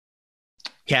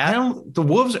 Cat. The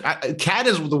Wolves. Cat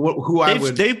is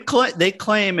They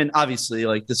claim, and obviously,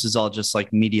 like this is all just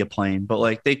like media playing, but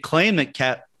like they claim that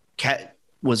Cat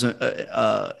was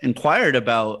inquired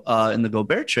about in the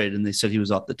Gobert trade, and they said he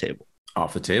was off the table.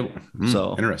 Off the table.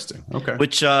 So interesting. Okay.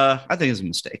 Which I think is a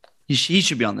mistake. He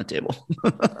should be on the table.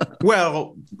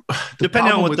 Well,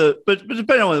 depending on what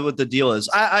the deal is,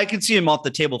 I can see him off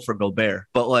the table for Gobert,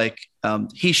 but like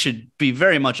he should be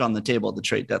very much on the table at the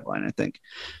trade deadline. I think.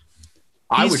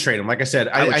 I would trade him. Like I said,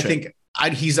 I don't think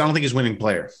he's a winning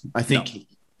player. I think.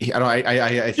 No.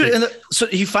 I think. So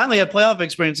he finally had playoff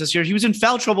experience this year. He was in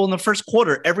foul trouble in the first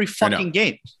quarter every fucking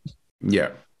game.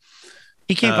 Yeah.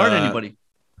 He can't guard anybody.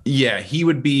 Yeah, he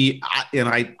would be, and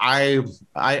I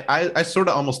sort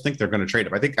of almost think they're going to trade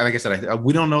him. I think, like I said,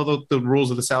 we don't know the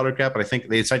rules of the salary cap, but I think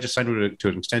they just signed him to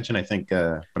an extension. I think,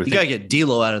 but you got to get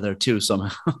D'Lo out of there too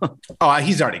somehow. Oh,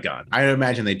 he's already gone. I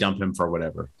imagine they dump him for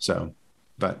whatever. So,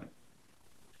 but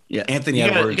yeah, Anthony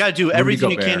Edwards, you got to do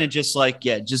everything you can and just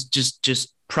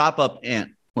prop up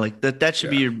Ant. Like that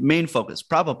should be your main focus.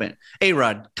 Prop up Ant.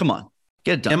 A-Rod, come on,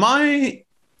 get it done.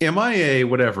 Am I a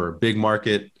whatever big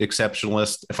market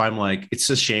exceptionalist if I'm like, it's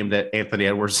a shame that Anthony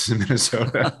Edwards is in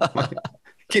Minnesota?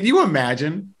 Can you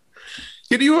imagine?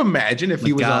 If he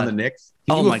was on the Knicks?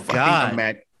 Oh my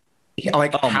God.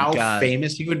 How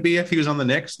famous he would be if he was on the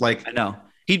Knicks? Like, I know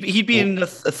he'd be in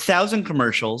 1,000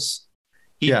 commercials.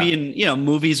 He'd be in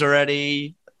movies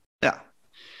already. Yeah.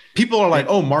 People are like,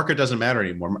 oh, market doesn't matter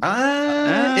anymore. It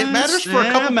matters for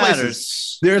a couple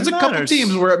places. There's a couple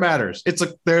teams where it matters. It's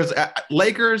like there's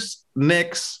Lakers,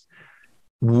 Knicks,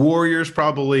 Warriors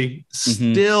probably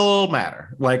still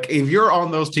matter. Like if you're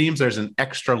on those teams, there's an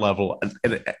extra level.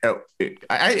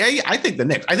 I think the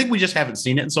Knicks. I think we just haven't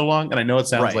seen it in so long. And I know it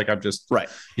sounds like I'm just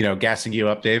gassing you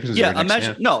up, Dave.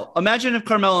 Imagine if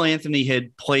Carmelo Anthony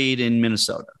had played in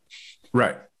Minnesota.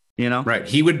 Right. Right.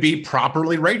 He would be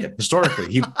properly rated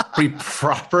historically. He'd be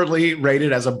properly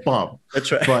rated as a bum.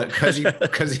 That's right. But because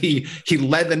he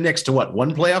led the Knicks to what?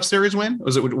 One playoff series win?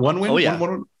 Was it one win? Oh, yeah.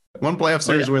 One playoff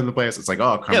series win in the playoffs. It's like,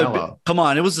 oh, Carmelo. Yeah, come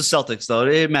on. It was the Celtics, though.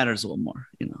 It matters a little more.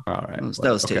 All right.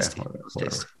 That was tasty.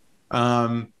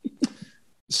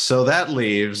 So that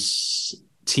leaves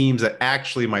teams that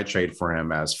actually might trade for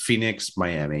him as Phoenix,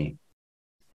 Miami,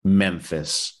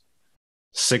 Memphis,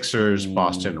 Sixers,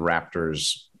 Boston,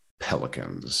 Raptors,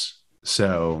 Pelicans.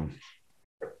 So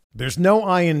there's no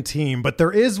I in team, but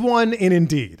there is one in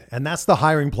Indeed, and that's the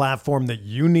hiring platform that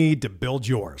you need to build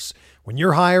yours. When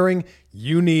you're hiring,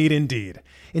 you need Indeed.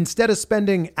 Instead of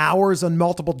spending hours on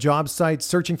multiple job sites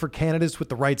searching for candidates with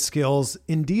the right skills,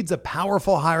 Indeed's a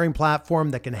powerful hiring platform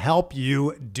that can help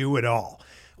you do it all.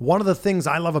 One of the things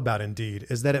I love about Indeed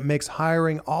is that it makes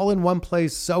hiring all in one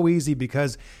place so easy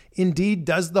because Indeed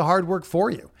does the hard work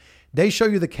for you. They show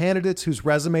you the candidates whose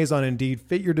resumes on Indeed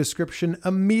fit your description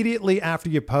immediately after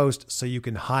you post so you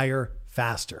can hire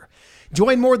faster.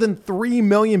 Join more than 3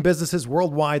 million businesses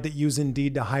worldwide that use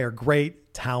Indeed to hire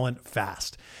great talent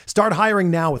fast. Start hiring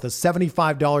now with a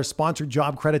 $75 sponsored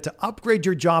job credit to upgrade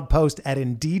your job post at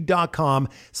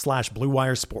Indeed.com/Blue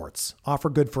Wire Sports. Offer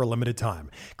good for a limited time.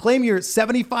 Claim your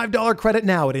 $75 credit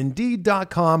now at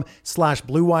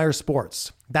Indeed.com/Blue Wire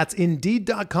Sports. That's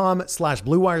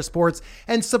Indeed.com/Blue Wire Sports,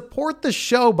 and support the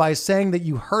show by saying that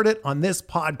you heard it on this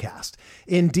podcast.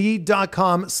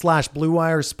 Indeed.com/Blue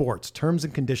Wire Sports. Terms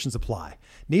and conditions apply.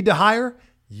 Need to hire?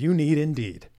 You need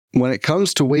Indeed. When it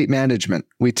comes to weight management,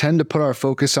 we tend to put our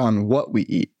focus on what we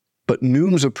eat, but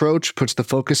Noom's approach puts the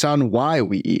focus on why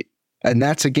we eat, and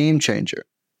that's a game changer.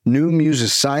 Noom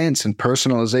uses science and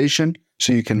personalization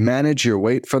so you can manage your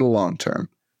weight for the long term.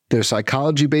 Their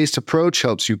psychology-based approach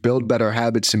helps you build better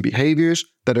habits and behaviors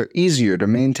that are easier to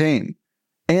maintain.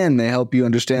 And they help you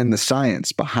understand the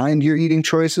science behind your eating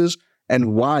choices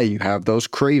and why you have those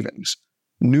cravings.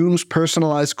 Noom's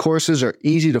personalized courses are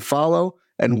easy to follow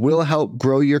and will help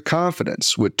grow your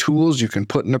confidence with tools you can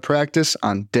put into practice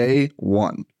on day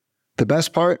one. The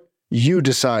best part? You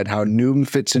decide how Noom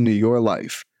fits into your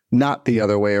life, not the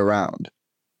other way around.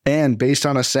 And based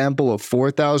on a sample of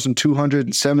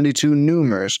 4,272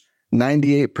 Noomers,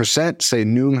 98% say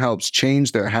Noom helps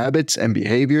change their habits and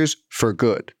behaviors for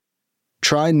good.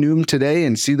 Try Noom today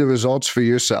and see the results for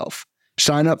yourself.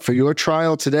 Sign up for your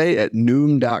trial today at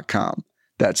Noom.com.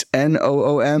 That's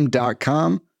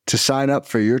Noom.com to sign up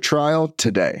for your trial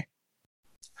today.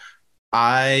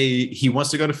 He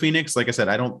wants to go to Phoenix. Like I said,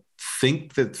 I don't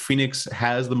think that Phoenix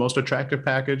has the most attractive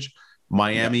package.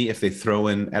 Miami, if they throw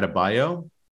in Adebayo.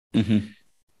 Mm-hmm.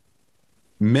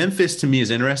 Memphis to me is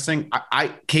interesting.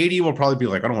 KD will probably be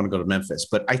like, I don't want to go to Memphis,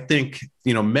 but I think,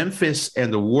 Memphis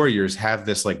and the Warriors have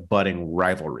this like budding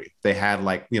rivalry. They had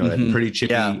like, that pretty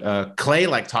chippy, Clay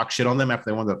like talk shit on them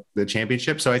after they won the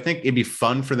championship. So I think it'd be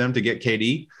fun for them to get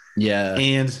KD. Yeah.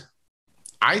 And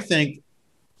I think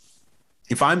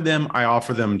if I'm them, I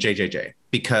offer them JJJ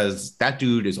because that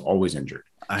dude is always injured.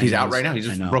 He's out right now. He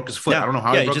just broke his foot. Yeah. I don't know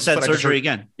how. He just had surgery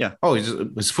again. Yeah. Oh,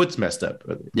 his foot's messed up.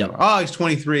 Yeah. Oh, he's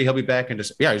 23. He'll be back and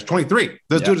he's 23.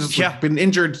 This dude has been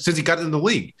injured since he got in the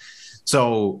league.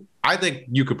 So I think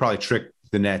you could probably trick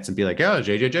the Nets and be like, oh,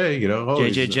 JJJ.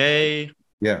 JJJ.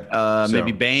 Yeah.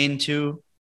 Maybe Bane too.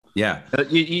 Yeah. I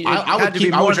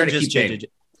would try to keep Bane.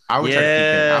 I would try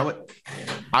to keep Bane.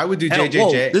 I would do JJJ.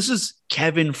 Whoa, this is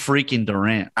Kevin freaking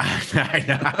Durant. I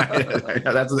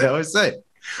know. That's what they always say.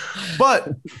 But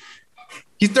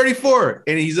he's 34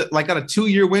 and he's like got a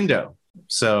 2-year window.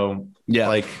 So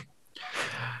sorry,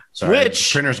 the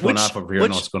printer's going off over here.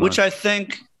 Which I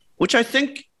think,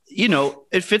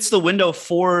 it fits the window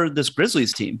for this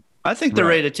Grizzlies team. I think they're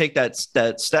ready to take that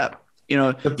step. You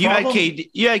had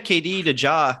KD to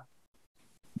Ja.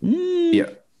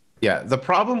 Yeah. The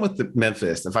problem with the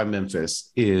Memphis, if I'm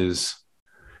Memphis, is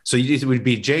so it would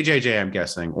be JJJ, I'm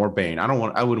guessing, or Bane. I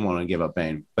wouldn't want to give up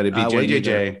Bane, but it'd be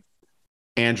JJJ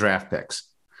and draft picks.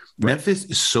 Memphis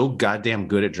is so goddamn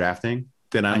good at drafting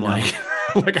that I'm like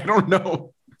I don't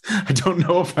know. I don't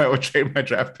know if I would trade my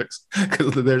draft picks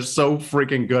because they're so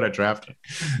freaking good at drafting.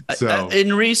 So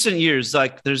in recent years,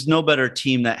 like there's no better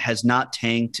team that has not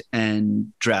tanked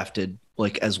and drafted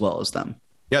like as well as them.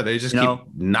 Yeah, they just keep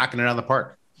knocking it out of the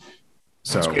park.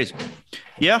 So it's crazy.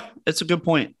 Yeah, it's a good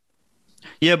point.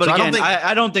 Yeah, but again,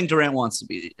 I don't think Durant wants to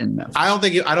be in Memphis. I don't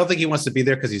think he wants to be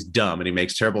there because he's dumb and he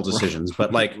makes terrible decisions.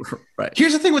 But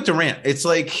here's the thing with Durant: it's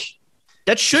like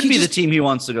that should be the team he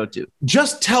wants to go to.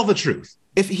 Just tell the truth.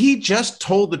 If he just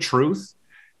told the truth,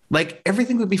 like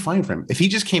everything would be fine for him. If he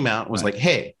just came out and was like,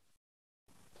 "Hey,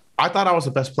 I thought I was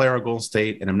the best player at Golden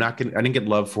State, and I didn't get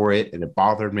love for it, and it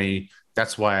bothered me.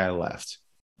 That's why I left."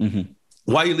 Mm-hmm.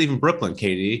 Why are you leaving Brooklyn,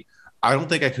 KD? I don't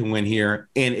think I can win here,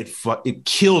 and it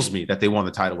kills me that they won the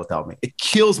title without me. It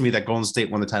kills me that Golden State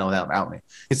won the title without me.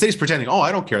 Instead, he's pretending,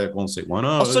 I don't care that Golden State won.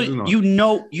 Also,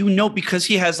 because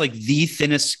he has like the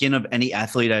thinnest skin of any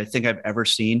athlete I think I've ever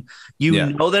seen.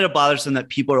 Know that it bothers him that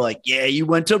people are like, "Yeah, you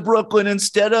went to Brooklyn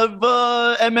instead of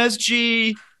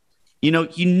MSG."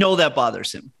 That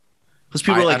bothers him because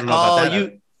people are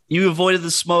like, you avoided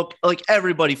the smoke." Like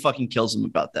everybody fucking kills him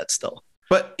about that still.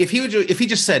 But if he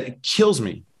just said it kills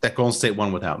me that Golden State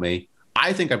won without me,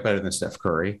 I think I'm better than Steph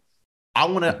Curry. I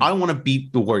want to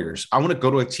beat the Warriors. I want to go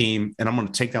to a team and I'm going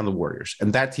to take down the Warriors.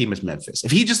 And that team is Memphis.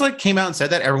 If he just like came out and said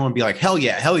that, everyone would be like, hell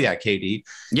yeah, KD.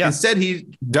 Yeah. Instead, he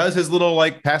does his little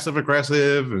like passive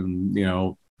aggressive and,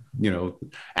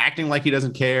 acting like he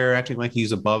doesn't care, acting like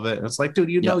he's above it. And it's like, dude,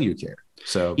 you care.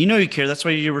 So you care. That's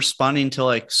why you're responding to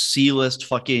like C-list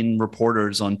fucking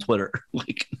reporters on Twitter.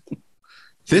 Like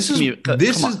this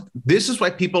is why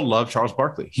people love Charles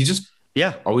Barkley. He just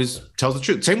always tells the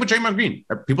truth. Same with Draymond Green.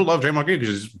 People love Draymond Green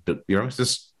because he's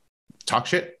just talk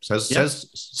shit,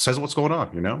 says what's going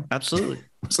on. Absolutely.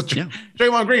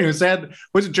 Draymond Green who said,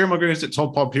 was it Draymond Green who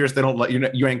told Paul Pierce they don't let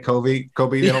you ain't Kobe,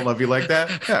 they don't love you like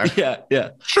that? Yeah.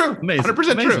 True. Amazing.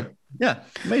 100% true. Yeah,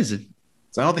 amazing.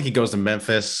 So I don't think he goes to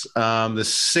Memphis. The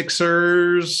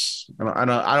Sixers, I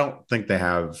don't think they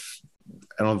have.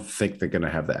 I don't think they're going to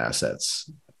have the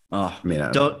assets. Oh, I mean,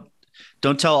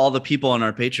 don't tell all the people on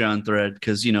our Patreon thread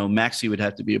because Maxey would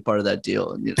have to be a part of that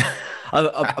deal. And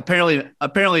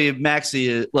apparently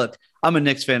Maxey. Look, I'm a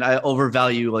Knicks fan. I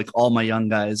overvalue like all my young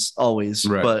guys always,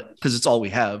 but because it's all we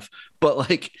have. But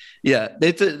like,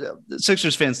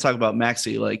 Sixers fans talk about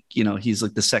Maxey like he's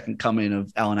like the second coming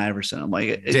of Allen Iverson. I'm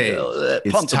like,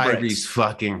 it's Tyrese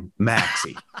fucking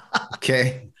Maxey.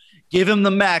 Okay, give him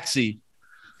the Maxey.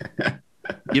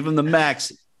 Give him the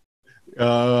Maxey.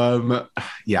 I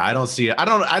don't see it.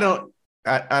 I don't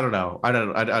I don't know.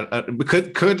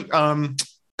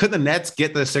 Could the Nets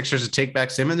get the Sixers to take back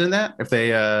Simmons in that if they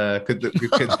could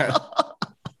that?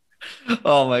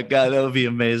 Oh my God, that would be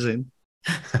amazing.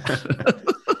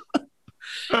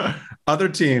 Other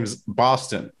teams,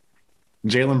 Boston,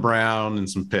 Jaylen Brown, and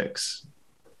some picks.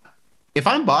 If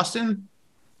I'm Boston,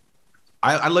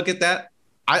 I look at that.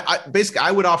 I basically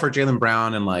I would offer Jaylen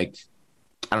Brown and like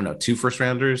I don't know 2 first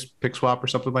rounders, pick swap or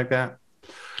something like that.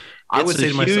 I would say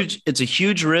to myself, it's a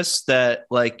huge risk that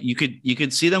like you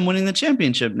could see them winning the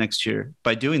championship next year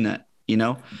by doing that. You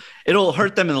know, it'll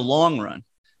hurt them in the long run,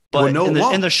 but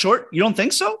in the short, you don't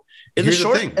think so? In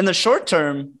the short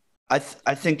term, I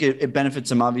think it benefits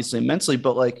them obviously immensely.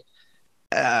 But like,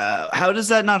 how does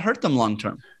that not hurt them long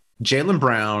term? Jaylen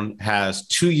Brown has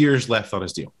 2 years left on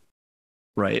his deal.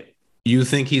 Right. You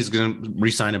think he's going to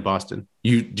resign in Boston?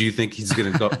 Do you think he's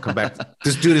going to come back?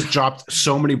 This dude has dropped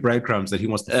so many breadcrumbs that he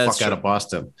wants to fuck out of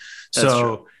Boston.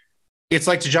 So it's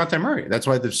like DeJounte Murray. That's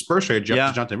why the Spurs traded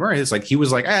DeJounte Murray. It's like he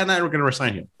was like, no, we're going to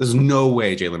resign him. There's no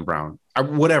way Jaylen Brown. I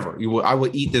will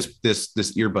eat this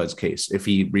earbuds case if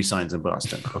he resigns in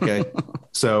Boston. Okay,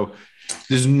 so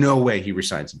there's no way he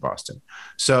resigns in Boston.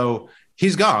 So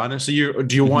he's gone. So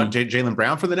do you want Jaylen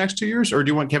Brown for the next 2 years, or do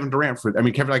you want Kevin Durant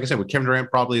Kevin, like I said, Kevin Durant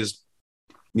probably is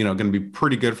going to be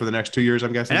pretty good for the next 2 years,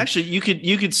 I'm guessing. And actually, you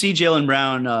could see Jaylen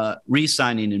Brown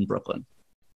re-signing in Brooklyn.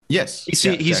 Yes, he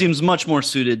seems much more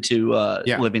suited to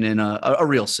living in a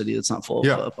real city that's not full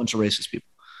of a bunch of racist people.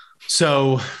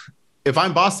 So if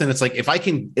I'm Boston, it's like if I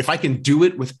can do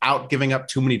it without giving up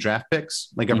too many draft picks,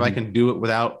 like if I can do it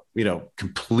without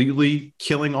completely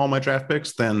killing all my draft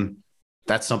picks, then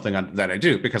that's something that I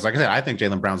do, because like I said, I think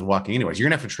Jaylen Brown's walking anyways. You're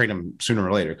gonna have to trade him sooner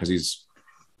or later because he's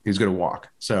going to walk.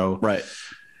 So right.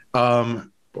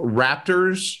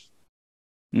 Raptors.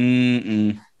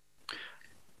 They're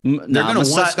going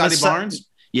to want Scotty Barnes.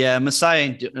 Yeah,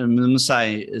 Masai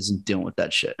isn't dealing with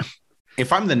that shit.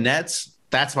 If I'm the Nets,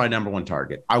 that's my number one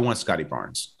target. I want Scotty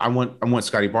Barnes. I want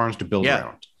Scotty Barnes to build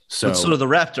around. So do the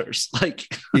Raptors.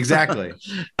 Like exactly.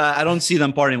 I don't see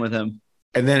them parting with him.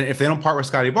 And then if they don't part with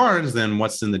Scotty Barnes, then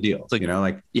what's in the deal? Like,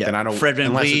 then I don't. Fred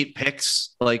VanVleet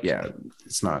picks. Like,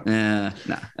 it's not. I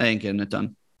ain't getting it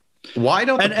done. Why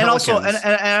don't and also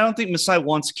I don't think Masai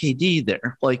wants KD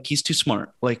there. Like, he's too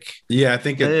smart. Like, I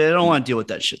think they don't want to deal with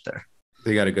that shit there.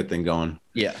 They got a good thing going.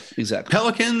 Yeah, exactly.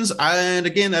 Pelicans, and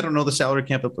again, I don't know the salary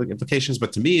cap implications,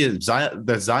 but to me,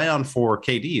 the Zion for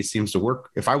KD seems to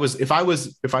work. If I was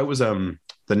the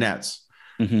Nets,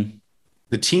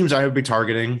 the teams I would be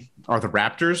targeting are the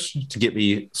Raptors to get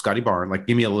me Scotty Barnes, like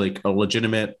give me a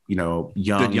legitimate,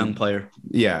 young player.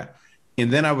 Yeah.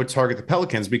 And then I would target the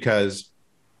Pelicans because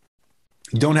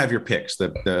you don't have your picks.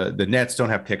 The Nets don't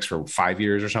have picks for 5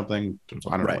 years or something.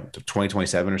 I don't know, to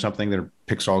 2027 or something. Their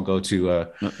picks all go to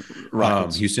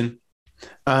Houston.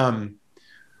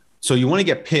 So you want to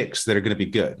get picks that are going to be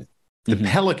good. The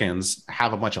Pelicans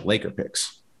have a bunch of Laker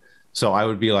picks. So I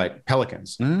would be like,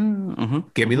 Pelicans,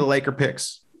 give me the Laker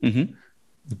picks.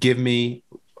 Give me,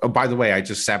 oh, by the way, I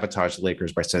just sabotaged the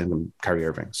Lakers by sending them Kyrie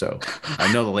Irving. So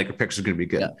I know the Laker picks are going to be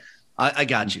good. Yeah. I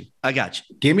got you.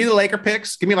 Give me the Laker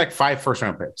picks. Give me like 5 first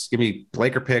round picks. Give me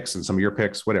Laker picks and some of your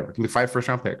picks, whatever. Give me 5 first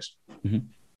round picks.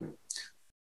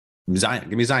 Zion.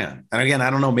 Give me Zion. And again,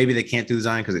 I don't know. Maybe they can't do the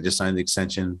Zion because they just signed the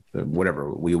extension.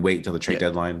 Whatever. We wait until the trade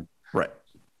deadline. Right.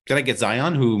 Did I get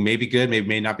Zion, who may be good,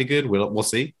 may not be good? We'll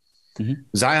see.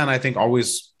 Zion, I think,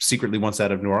 always secretly wants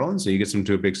out of New Orleans. So you get him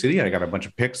to a big city. I got a bunch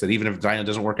of picks that even if Zion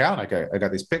doesn't work out, I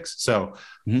got these picks. So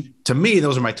to me,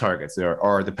 those are my targets. There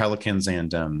are the Pelicans and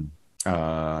Boston.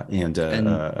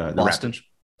 The Raptors.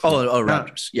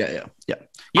 Raptors. Yeah.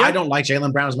 I don't like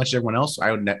Jaylen Brown as much as everyone else.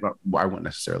 I wouldn't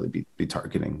necessarily be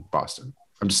targeting Boston.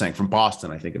 I'm just saying from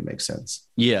Boston, I think it makes sense.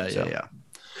 Yeah.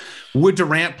 Would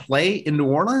Durant play in New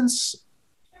Orleans?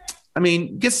 I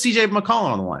mean, get CJ McCollum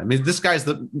on the line. I mean, this guy's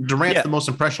Durant's the most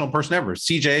impressionable person ever.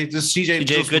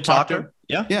 CJ, good talker.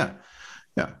 Yeah.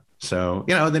 So,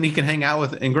 then he can hang out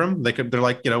with Ingram. They're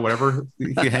like, whatever.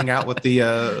 He can hang out with the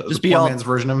just be poor man's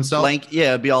version of himself.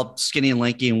 Be all skinny and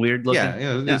lanky and weird looking.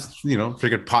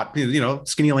 Figured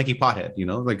skinny, lanky pothead,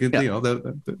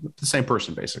 the same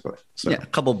person basically. So, a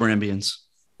couple Brambians.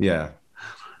 Yeah.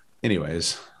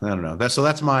 Anyways, I don't know. That's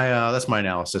my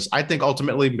analysis. I think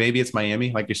ultimately maybe it's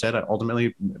Miami, like you said. Ultimately,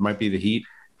 it might be the Heat.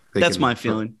 That's my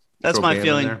feeling.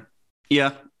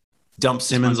 Yeah. Dump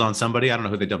Simmons on somebody. I don't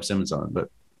know who they dump Simmons on, but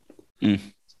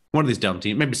one of these dumb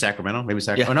teams. Maybe Sacramento.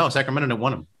 Yeah. Oh no, Sacramento didn't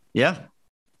want him. Yeah.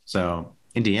 So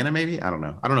Indiana, maybe. I don't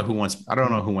know. I don't know who wants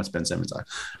Ben Simmons.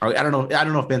 I don't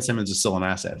know if Ben Simmons is still an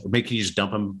asset. Maybe can you just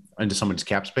dump him into someone's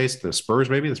cap space? The Spurs,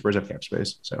 maybe. The Spurs have cap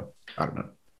space. So I don't know.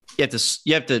 You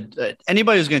have to.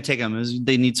 Anybody who's going to take him,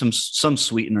 they need some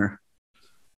sweetener.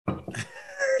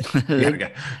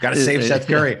 Got to save Seth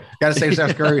Curry. Got to save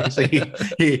Seth Curry. So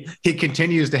he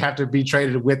continues to have to be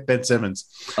traded with Ben Simmons.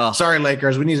 Sorry,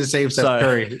 Lakers. We need to save Seth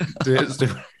Curry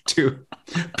to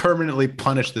permanently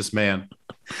punish this man.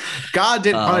 God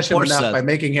didn't punish him enough Seth. By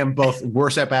making him both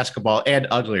worse at basketball and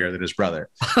uglier than his brother.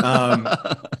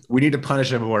 We need to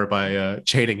punish him more by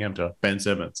chaining him to Ben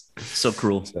Simmons. So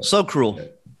cruel. So cruel.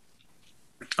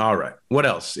 All right. What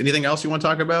else? Anything else you want to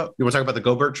talk about? You want to talk about the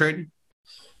Gobert trade?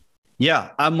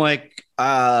 Yeah, I'm like,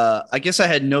 I guess I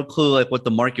had no clue like what the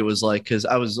market was like because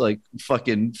I was like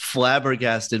fucking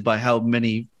flabbergasted by how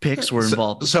many picks were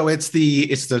involved. So it's the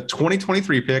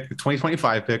 2023 pick, the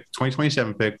 2025 pick,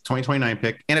 2027 pick, 2029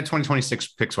 pick, and a 2026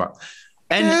 pick swap.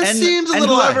 And seems a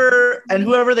little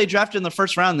whoever they drafted in the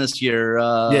first round this year.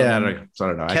 I don't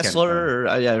know. Kessler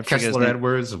or Kessler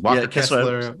Edwards, Walker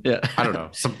Kessler. Yeah, I don't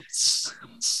know.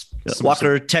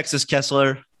 Walker Texas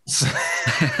Kessler.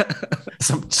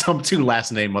 some two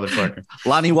last name motherfucker.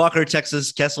 Lonnie Walker,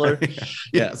 Texas Kessler.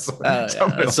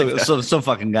 Some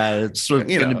fucking guy that's going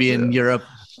to be in Europe.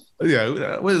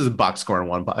 Yeah, what is the box score in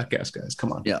one podcast, guys?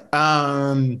 Come on. Yeah.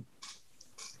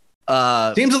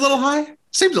 Seems a little high.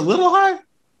 Seems a little high. A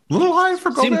little high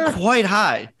for Gobert. Seems quite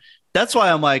high. That's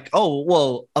why I'm like, oh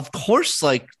well, of course,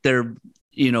 like they're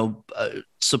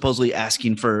supposedly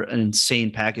asking for an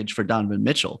insane package for Donovan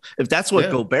Mitchell. If that's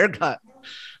what Gobert got.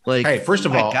 Like, hey, first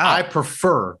of all,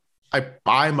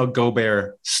 I'm a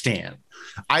Gobert stan.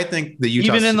 I think the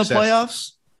Utah even in the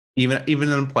playoffs, even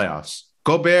in the playoffs,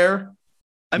 Gobert.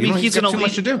 I mean, he's an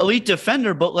elite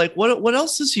defender, but like, what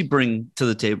else does he bring to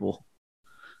the table?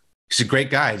 He's a great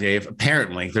guy, Dave.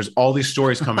 Apparently, there's all these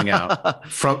stories coming out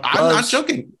from. I'm not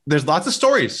joking. There's lots of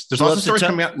stories. There's lots of stories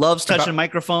coming out. Loves touching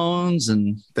microphones,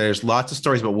 and there's lots of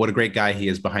stories about what a great guy he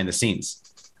is behind the scenes.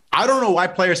 I don't know why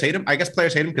players hate him. I guess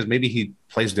players hate him because maybe he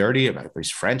plays dirty, or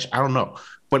he's French. I don't know.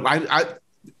 But I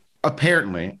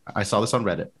apparently I saw this on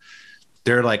Reddit.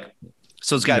 They're like,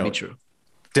 so it's got to be true.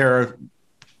 There are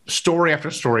story after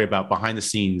story about behind the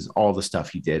scenes, all the stuff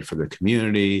he did for the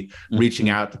community, reaching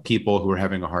out to people who are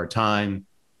having a hard time.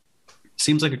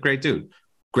 Seems like a great dude.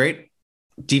 Great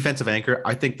defensive anchor.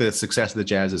 I think the success of the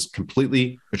Jazz is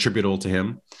completely attributable to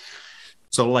him.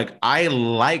 So like, I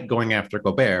like going after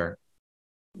Gobert.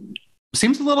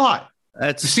 Seems a little high.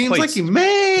 It seems like you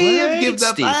may have given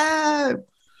up 5.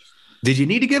 Did you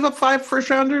need to give up 5 first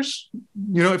rounders?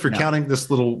 If you're counting this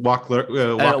little Walker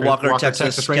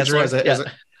Texas Ranger as a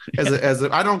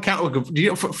I don't count. Do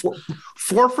you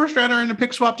 4 first rounder in a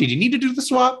pick swap? Did you need to do the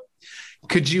swap?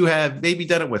 Could you have maybe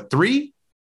done it with 3?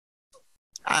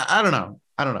 I don't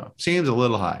know. Seems a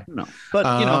little high. No, but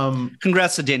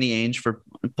congrats to Danny Ainge for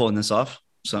pulling this off.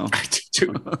 So.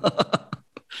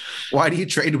 Why do you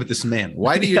trade with this man?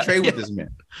 Why do you trade with this man?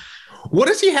 What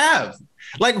does he have?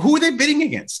 Like, who are they bidding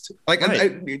against? Like,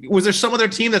 was there some other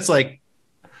team that's like,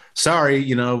 sorry,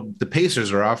 the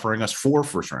Pacers are offering us 4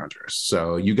 first rounders,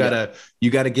 so you gotta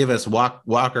give us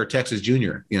Walker Texas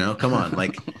Jr. Come on,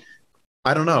 like,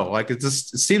 I don't know, like it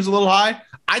seems a little high.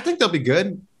 I think they'll be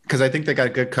good because I think they got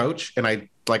a good coach, and I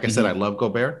said, I love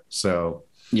Gobert, so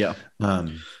yeah,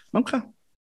 okay,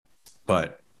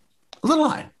 but a little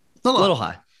high. Little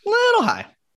high.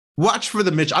 Watch for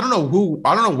the Mitchell. I don't know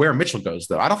where Mitchell goes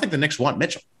though. I don't think the Knicks want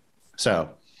Mitchell. So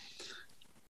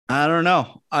I don't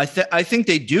know. I think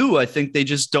they do. I think they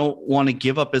just don't want to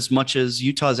give up as much as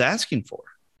Utah's asking for.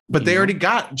 But they already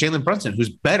got Jalen Brunson, who's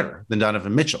better than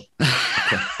Donovan Mitchell.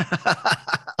 Okay.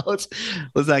 let's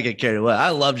not get carried away. I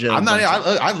love Jalen.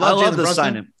 I love the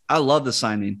signing. I love the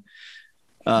signing.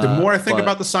 The more I think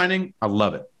about the signing, I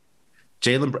love it.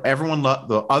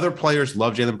 The other players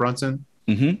love Jalen Brunson.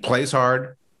 Plays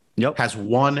hard. Yep. Has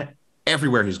won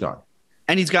everywhere he's gone.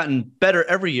 And he's gotten better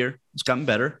every year. He's gotten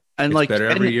better. And better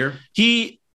every year.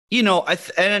 He,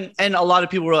 and a lot of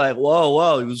people were like,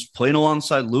 whoa, he was playing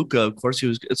alongside Luka. Of course he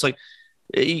was. It's like,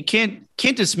 you can't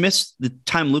dismiss the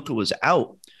time Luka was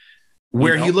out.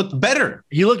 He looked better.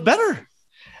 He looked better.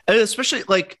 And especially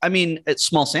it's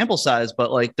small sample size,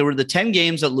 but there were the 10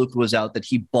 games that Luka was out that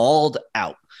he balled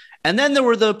out. And then there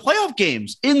were the playoff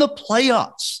games in the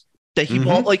playoffs that he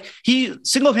balled. He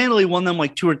single-handedly won them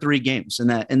 2 or 3 games in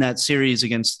that series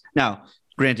against. Now,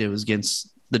 granted, it was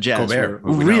against the Jazz. Gobert,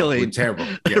 really terrible,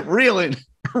 reeling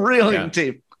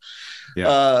team.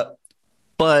 Yeah.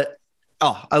 But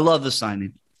I love the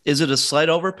signing. Is it a slight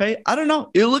overpay? I don't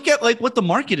know. You look at what the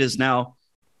market is now.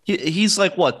 He's the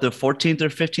 14th or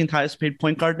 15th highest paid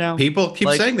point guard now. People keep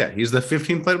saying that he's the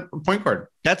 15th point guard.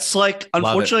 That's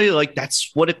unfortunately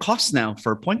that's what it costs now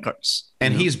for point guards.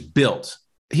 And he's built.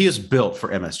 he is built for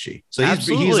MSG. So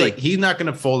he's not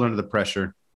going to fold under the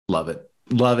pressure. Love it.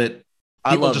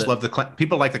 People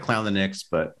people like to clown the Knicks,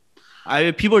 but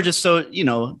people are just so,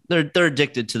 they're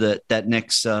addicted to that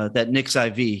Knicks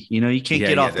IV. You can't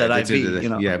get off that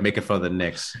IV. Making fun of the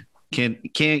Knicks. Can't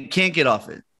get off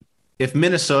it. If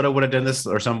Minnesota would have done this,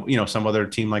 or some other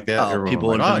team like that, people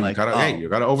would have been you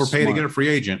gotta overpay to get a free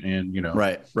agent, and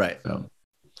right.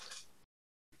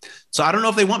 So I don't know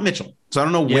if they want Mitchell. So I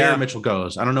don't know where Mitchell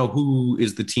goes. I don't know who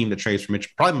is the team that trades for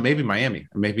Mitchell. Probably maybe Miami.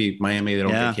 Maybe Miami, they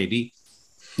don't get KD.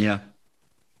 Yeah.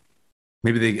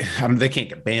 Maybe they can't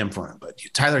get Bam for him. But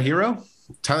Tyler Hero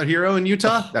in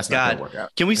Utah? That's not going to work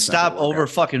out. Can we stop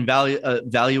fucking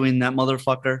valuing that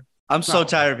motherfucker? I'm so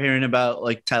tired of hearing about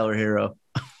like Tyler Hero.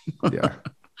 Yeah.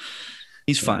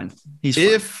 He's fine.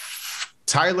 If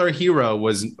Tyler Hero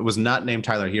was not named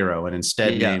Tyler Hero and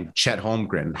instead named Chet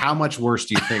Holmgren, how much worse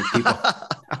do you think people?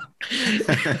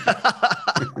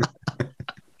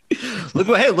 Look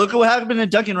what happened to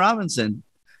Duncan Robinson.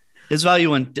 His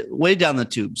value went way down the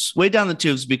tubes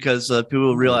because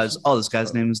people realize, this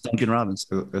guy's name is Duncan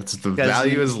Robinson. The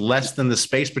value is less than the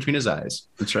space between his eyes.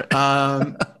 That's right.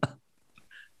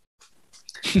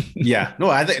 Yeah.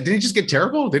 No, didn't he just get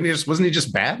terrible? Wasn't he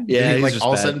just bad? Yeah. Didn't he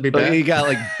all of a sudden be bad? He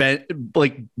got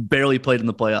barely played in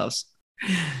the playoffs.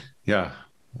 Yeah.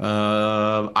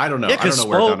 I don't know. Yeah, because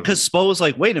Spo was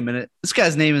like, wait a minute, this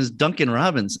guy's name is Duncan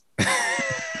Robinson.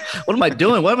 What am I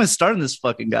doing? Why am I starting this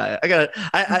fucking guy?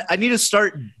 I need to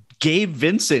start Gabe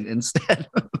Vincent instead.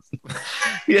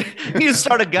 You need to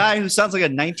start a guy who sounds like a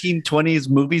 1920s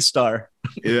movie star.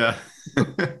 Yeah.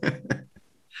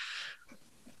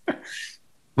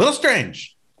 Little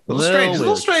strange that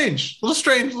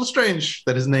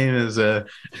his name is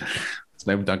his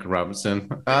name is Duncan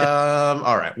Robinson.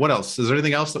 All right, what else? Is there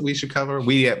anything else that we should cover?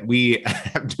 We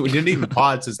didn't even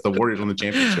pod since the Warriors won the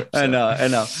championship. So. I know.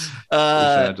 Shout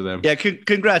out to them. Yeah,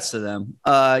 congrats to them.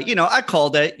 I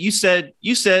called it. You said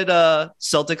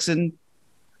Celtics in,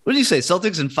 what did you say?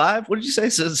 Celtics in 5? What did you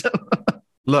say?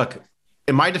 Look,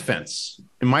 in my defense,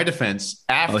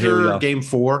 after Game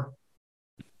 4.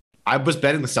 I was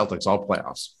betting the Celtics all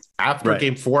playoffs. After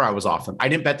Game 4, I was off them. I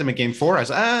didn't bet them in Game 4. I was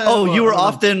you were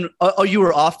off then. You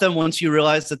were off them once you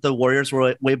realized that the Warriors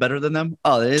were way better than them.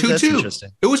 Oh, that's interesting.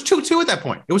 It was 2-2 at that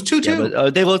point. It was 2-2. Yeah,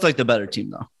 but, they looked like the better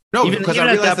team though. No, even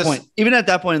at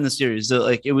that point in the series,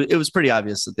 it was pretty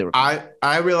obvious that they were.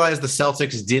 I realized the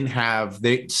Celtics didn't have.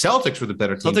 Celtics were the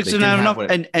better team. Celtics didn't have enough,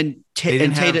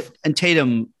 and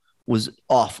Tatum was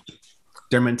awful.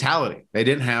 Their mentality. They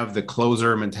didn't have the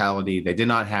closer mentality. They did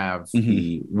not have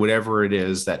the whatever it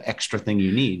is, that extra thing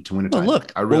you need to win a title.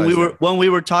 Look, when we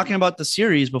were talking about the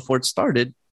series before it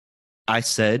started, I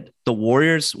said the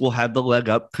Warriors will have the leg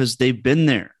up because they've been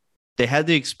there. They had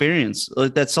the experience.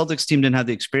 That Celtics team didn't have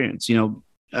the experience. We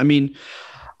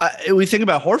think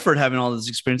about Horford having all this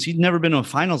experience. He'd never been to a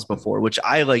finals before, which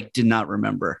I did not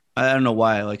remember. I don't know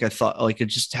why. I thought I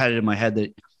just had it in my head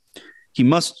that he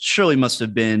must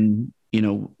have been.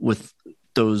 With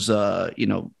those,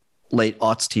 late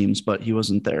aughts teams, but he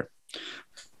wasn't there.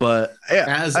 But yeah,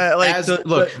 as a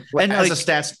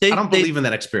stats, I don't believe in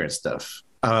that experience stuff.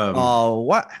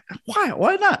 Why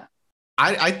not?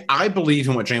 I believe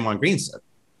in what Draymond Green said.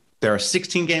 There are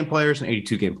 16 game players and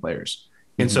 82 game players.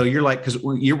 And so you're because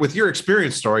you're with your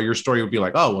experience story, your story would be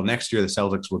like, oh, well, next year the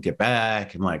Celtics will get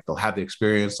back and they'll have the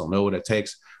experience. They'll know what it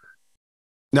takes.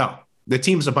 No, the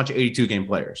team's a bunch of 82 game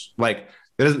players.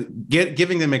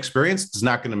 Giving them experience is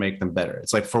not going to make them better.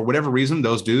 It's for whatever reason,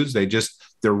 those dudes,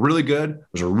 they're really good. It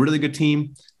was a really good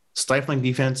team, stifling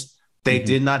defense. They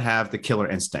did not have the killer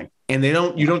instinct, and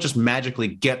you don't just magically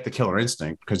get the killer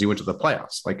instinct because you went to the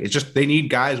playoffs. It's just, they need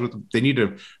they need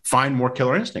to find more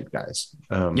killer instinct guys.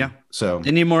 So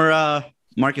they need more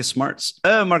Marcus Smarts.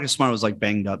 Marcus Smart was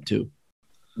banged up too.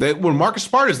 Marcus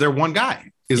Smart is their one guy.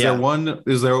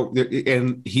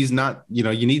 And he's not, you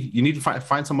need to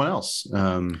find someone else.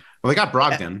 They got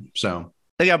Brogdon, so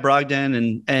they got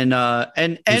Brogdon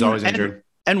and he's always injured.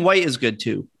 And White is good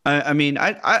too. I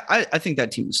think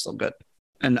that team is still good.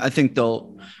 And I think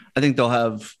they'll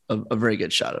have a very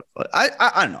good shot of, I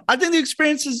don't know. I think the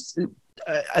experience is,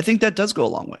 I think that does go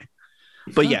a long way,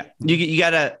 but yeah, you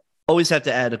gotta always have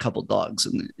to add a couple dogs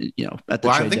and at the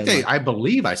trade deadline. I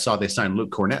believe I saw they signed Luke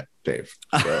Cornett, Dave.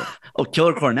 So.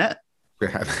 Killer Cornett.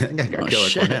 I think I got Killer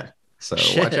Cornett. So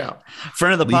watch out.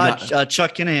 Friend of the pod,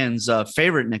 Chuck Kinahan's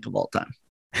favorite Knick of all time.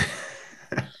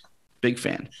 Big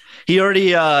fan. He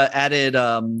already added.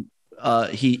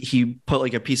 He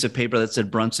put a piece of paper that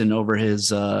said Brunson over his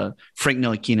Frank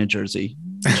Ntilikina jersey.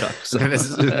 Chuck. So.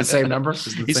 Is it the same number?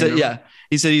 He said, yeah.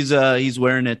 He said he's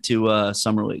wearing it to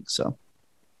Summer League. So.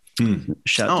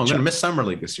 Shout Oh, out I'm to gonna Chuck. miss summer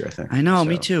league this year, I think. I know, So,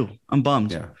 me too. I'm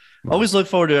bummed. Yeah. Always look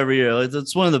forward to every year.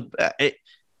 It's one of the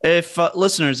if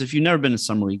listeners, if you've never been to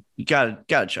summer league, you gotta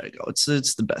try to go. It's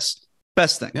the best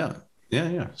thing.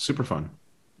 Yeah. Super fun.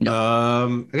 Yeah.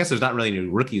 I guess there's not really any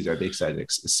rookies I'd be excited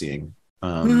seeing.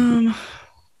 I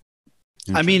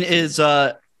mean, is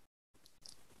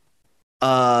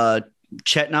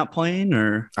Chet not playing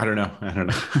or I don't know.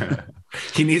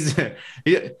 He needs to,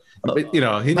 he needs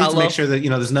to make sure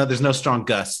that there's no strong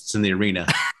gusts in the arena.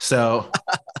 So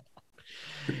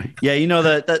yeah,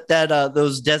 that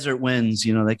those desert winds,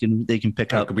 they can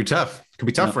pick up. Could be tough. Could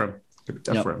be tough for him.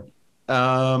 For him.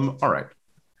 All right.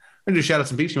 I'm gonna do shout out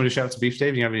some beefs. You want to shout out some beefs,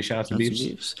 Dave? You have any shout out some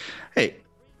beefs? Hey,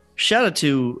 shout out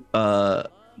to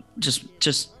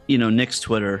just Nick's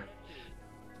Twitter,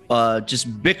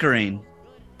 just bickering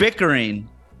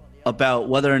about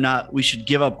whether or not we should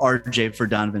give up RJ for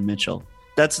Donovan Mitchell.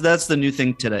 That's the new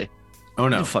thing today. Oh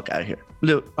no! Get the fuck out of here.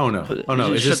 Oh no!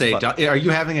 Is this are you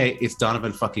having it's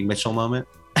Donovan fucking Mitchell moment?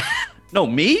 No,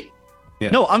 me? Yeah.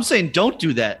 No, I'm saying don't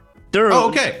do that.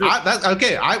 Okay.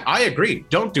 I agree.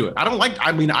 Don't do it.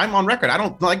 I'm on record. I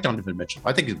don't like Donovan Mitchell.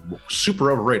 I think he's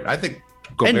super overrated. I think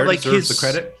Gobert deserves the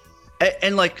credit.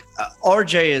 And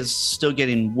RJ is still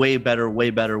getting way better.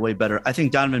 I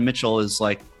think Donovan Mitchell is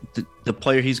like the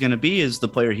player he's going to be is the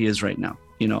player he is right now.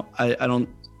 I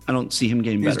don't see him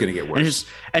getting better. He's going to get worse.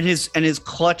 And his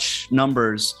clutch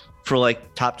numbers for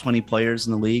like top 20 players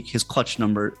in the league, his clutch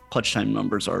time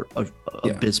numbers are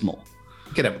abysmal.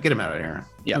 Get him out of here.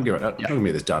 Yeah. Don't give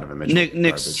me this Donovan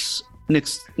Mitchell.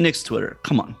 Nick's Twitter.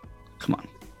 Come on.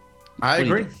 I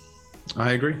agree.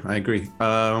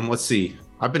 Let's see.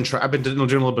 I've been doing a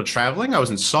little bit of traveling. I was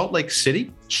in Salt Lake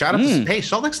City. Shout out to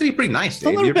Salt Lake City, pretty nice.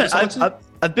 Dave.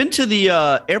 I've been to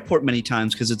the airport many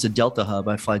times because it's a Delta hub.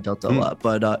 I fly Delta a lot,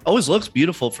 but always looks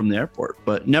beautiful from the airport.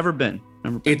 But never been.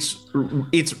 It's.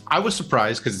 I was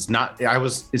surprised because it's not.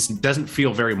 It doesn't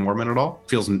feel very Mormon at all.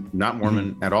 Feels not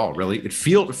Mormon at all. Really, it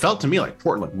felt to me like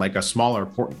Portland, like a smaller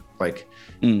Portland, like.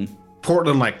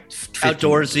 Portland, like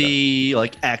outdoorsy,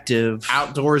 like active.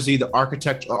 Outdoorsy. The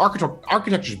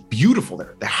architecture is beautiful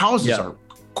there. The houses are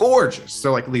gorgeous.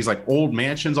 They're like these like old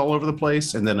mansions all over the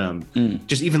place, and then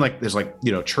just even like there's like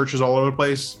churches all over the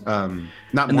place. Not and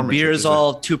Mormon the beer churches, is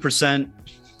all 2%.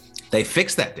 They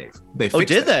fixed that, Dave.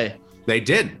 Did they? They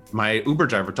did. My Uber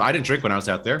driver. I didn't drink when I was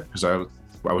out there because I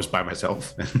was by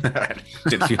myself.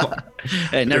 Didn't feel.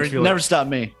 Hey, never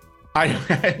stopped me. I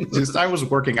was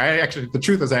working. The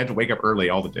truth is I had to wake up early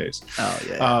all the days. Oh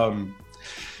yeah.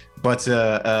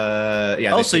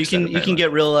 Yeah. Also, you can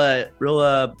get real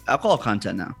alcohol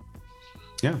content now.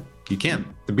 Yeah, you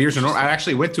can. The beers are normal. I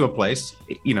actually went to a place,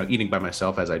 eating by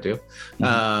myself as I do,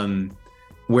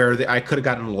 where I could have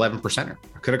gotten an 11%er.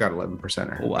 I could have got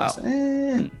 11%er. Wow.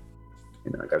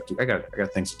 I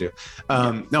got things to do.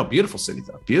 No, beautiful city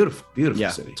though.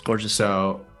 Beautiful city. It's gorgeous.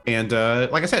 So. And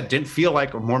like I said, didn't feel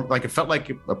like it felt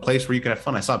like a place where you could have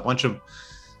fun. I saw a bunch of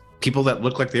people that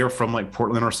looked like they were from like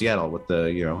Portland or Seattle with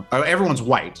the, everyone's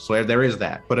white. So there is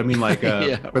that. But I mean, like,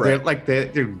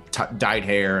 they're dyed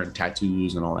hair and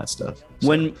tattoos and all that stuff.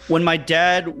 So. When my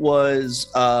dad was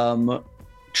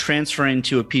transferring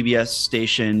to a PBS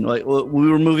station, like we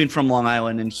were moving from Long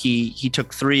Island, and he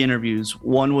took 3 interviews.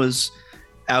 One was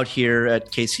out here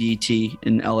at KCET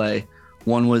in LA.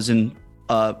 One was in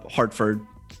Hartford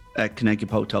at Connecticut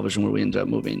Public Television, where we ended up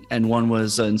moving, and one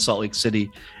was in Salt Lake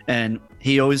City. And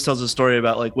he always tells a story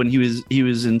about like when he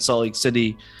was in Salt Lake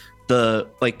City, the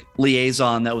like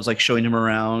liaison that was like showing him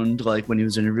around, like when he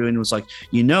was interviewing, was like,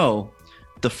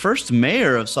 the first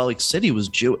mayor of Salt Lake City was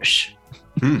Jewish.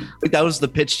 Like that was the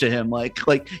pitch to him. Like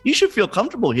you should feel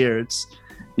comfortable here. It's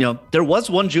there was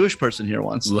one Jewish person here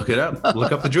once. Look it up.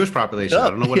 Look up the Jewish population. I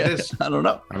don't know what it is. I don't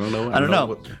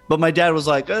know. But my dad was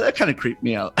like, that kind of creeped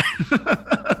me out.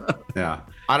 Yeah.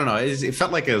 I don't know. It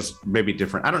felt like it was maybe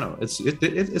different. I don't know. It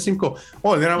seemed cool.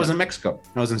 Oh, and then I was in Mexico.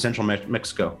 I was in central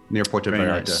Mexico near Puerto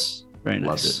Vallarta. Very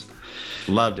nice.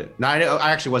 Loved it. No,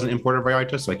 I actually wasn't in Puerto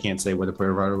Vallarta, so I can't say whether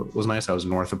Puerto Vallarta was nice. I was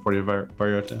north of Puerto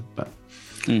Vallarta, but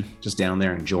just down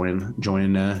there enjoying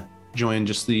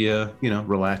just the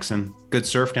relaxing. Good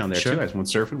surf down there too. I went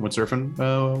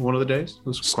surfing one of the days. It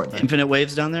was quite nice. Infinite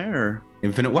waves down there, or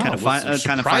infinite? Wow,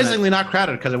 surprisingly not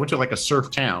crowded because I went to like a surf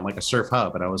town, like a surf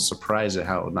hub, and I was surprised at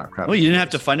how not crowded. Well, you didn't have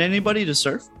to find anybody to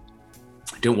surf.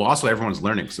 Dude, well, also everyone's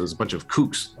learning, so there's a bunch of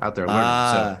kooks out there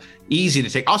learning. So easy to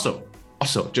take. Also,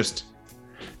 just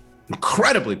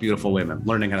incredibly beautiful women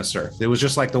learning how to surf. It was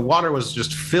just like the water was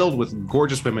just filled with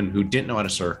gorgeous women who didn't know how to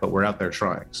surf, but were out there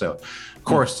trying. So, of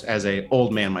course, as a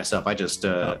old man myself, I just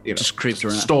creeped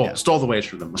around, stole the waves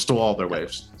from them, stole all their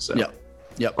waves. So,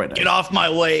 Yep. Quite nice. Get off my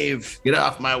wave. Get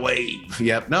off my wave.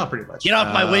 Yep. No, pretty much. Get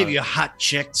off my wave, you hot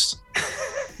chicks.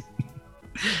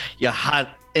 You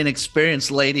hot,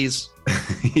 inexperienced ladies.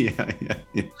 yeah.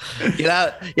 Get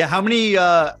out. Yeah. How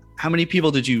many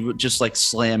people did you just like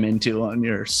slam into on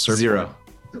your surfboard?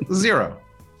 Zero.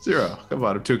 Come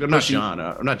on, I'm not John.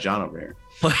 I'm not John over here.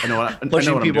 I know what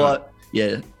Pushing people I'm doing. out.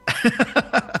 Yeah.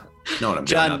 Know what I'm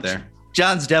doing out there.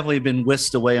 John's definitely been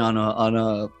whisked away on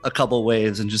a couple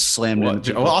waves and just slammed into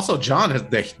people. Well, also John has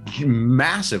the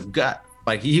massive gut.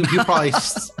 Like he probably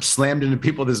slammed into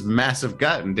people with his massive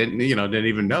gut and didn't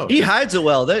even know. He hides it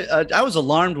well. I was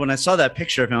alarmed when I saw that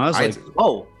picture of him. I was like,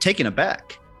 "Oh, taken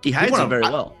aback." He hides it very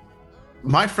well.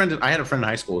 My friend, I had a friend in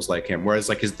high school was like him, whereas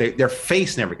like their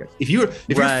face never gets. If your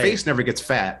face never gets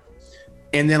fat,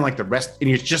 and then like the rest, and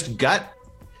you're just gut,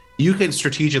 you can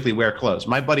strategically wear clothes.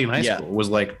 My buddy in high school was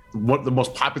like the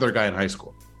most popular guy in high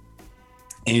school,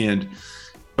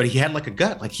 but he had like a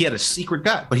gut, like he had a secret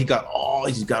gut, but he's got all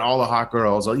the hot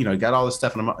girls, he got all this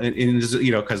stuff,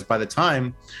 because by the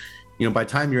time you're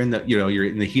in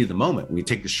the heat of the when you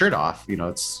take the shirt off, they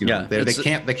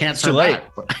can't turn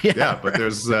back. But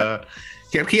there's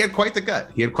he had quite the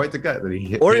gut. That he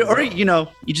hit. Or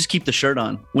you just keep the shirt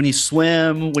on when you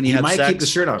swim, when you have might sex. keep the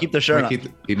shirt on. Keep the shirt on.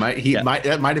 He might.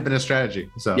 That might have been a strategy.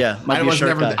 So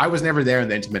I was never there in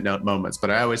the intimate moments,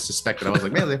 but I always suspected. I was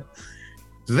like, man,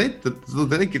 did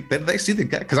they see the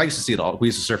gut? Because I used to see it all. We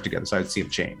used to surf together, so I'd see him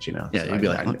change. Yeah, so you'd be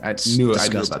like, I knew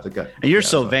about the gut. And you're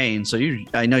so vain, so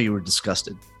I know you were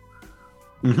disgusted.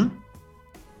 Mm-hmm.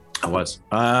 I was.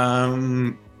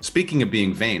 Speaking of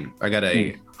being vain, I got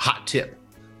a hot tip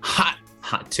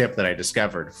that I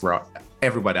discovered for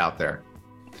everybody out there.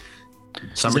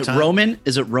 Summertime.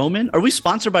 Is it Roman? Are we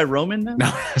sponsored by Roman now?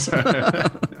 No,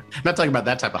 I'm not talking about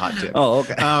that type of hot tip. Oh,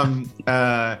 okay.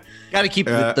 Got to keep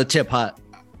the tip hot.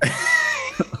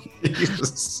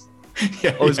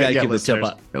 Always got to keep the tip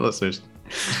hot. Listeners,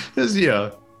 just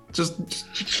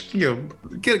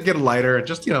get a lighter and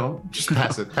just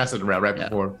pass it around right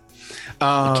before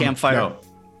campfire.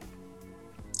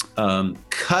 No.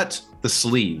 Cut the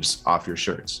sleeves off your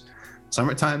shirts.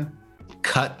 Summertime,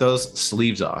 cut those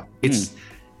sleeves off. It's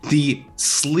the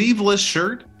sleeveless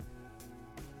shirt,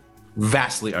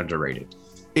 vastly underrated.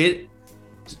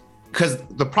 Because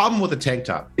the problem with a tank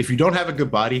top, if you don't have a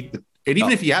good body, and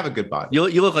even if you have a good body,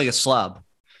 you look like a slob.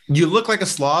 You look like a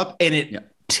slob, and it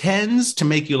tends to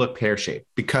make you look pear-shaped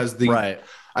because a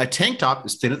tank top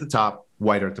is thin at the top,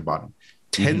 wider at the bottom.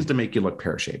 Tends to make you look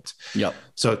pear-shaped. Yep.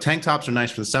 So tank tops are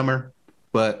nice for the summer,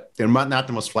 but they're not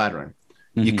the most flattering.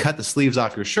 You cut the sleeves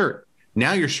off your shirt.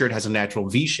 Now your shirt has a natural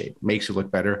V shape, makes you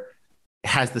look better. It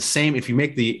has the same, if you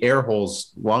make the air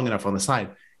holes long enough on the side,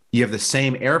 you have the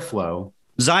same airflow.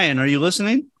 Zion, are you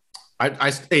listening?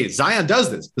 Hey, Zion does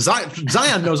this.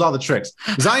 Zion knows all the tricks.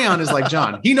 Zion is like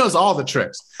John. He knows all the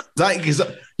tricks.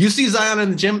 You see Zion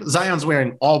in the gym, Zion's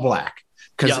wearing all black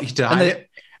because to hide it.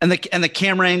 And the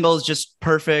camera angle is just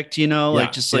perfect,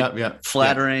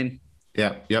 flattering.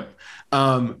 Yep.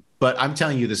 But I'm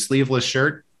telling you, the sleeveless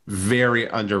shirt, very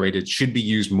underrated, should be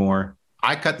used more.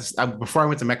 I cut this before I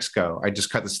went to Mexico. I just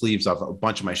cut the sleeves off a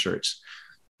bunch of my shirts.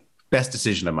 Best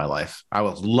decision of my life. I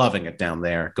was loving it down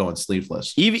there, going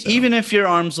sleeveless. Even if your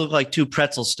arms look like two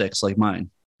pretzel sticks, like mine.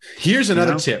 Here's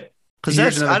another tip. Because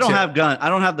I don't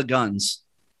have the guns.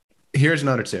 Here's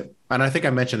another tip, and I think I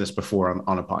mentioned this before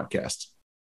on a podcast.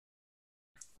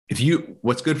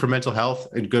 What's good for mental health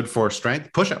and good for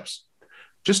strength? Push-ups.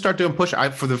 Just start doing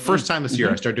push-ups. For the first time this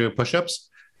year, I started doing push-ups.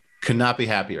 Could not be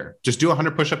happier. Just do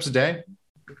 100 push-ups a day.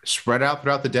 Spread out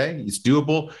throughout the day. It's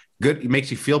doable. Good. It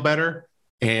makes you feel better,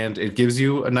 and it gives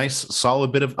you a nice,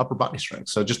 solid bit of upper body strength.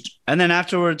 So and then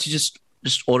afterwards, you just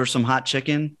order some hot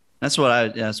chicken. That's what I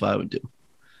would do.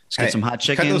 Just get some hot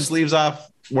chicken. Cut those sleeves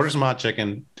off. Order some hot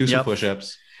chicken. Do some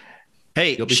push-ups.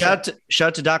 Hey, shout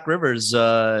out to Doc Rivers. You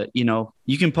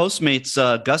can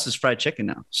Postmates Gus's fried chicken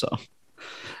now. So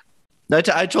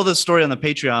I told this story on the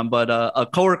Patreon, but a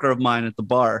coworker of mine at the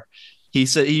bar, he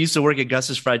said he used to work at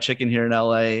Gus's Fried Chicken here in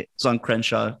LA. It's on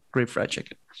Crenshaw, great fried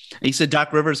chicken. And he said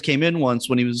Doc Rivers came in once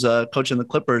when he was coaching the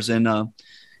Clippers, and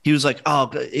he was like, "Oh,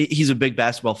 he's a big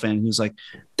basketball fan." He was like,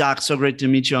 "Doc, so great to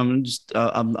meet you. I'm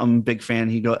a big fan."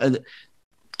 He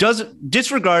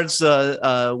disregards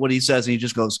what he says, and he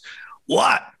just goes,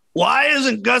 "What? Why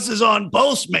isn't Gus's on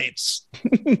Postmates?"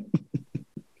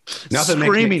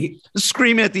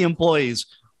 Screaming at the employees.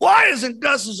 Why isn't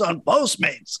Gus's on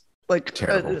Postmates? Like,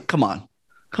 come on,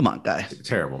 guy.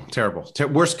 Terrible.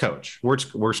 Worst coach.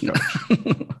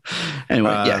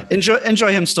 Anyway,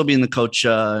 enjoy him still being the coach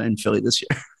in Philly this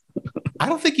year. I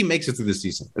don't think he makes it through the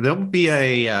season. There'll be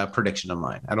a prediction of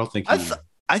mine. I don't think.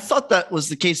 I thought that was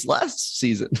the case last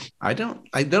season. I don't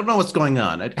know what's going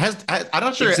on. I'm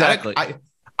not sure. Exactly.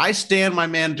 I stand my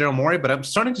man Daryl Morey, but I'm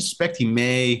starting to suspect he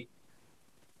may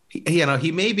be he has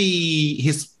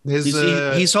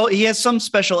some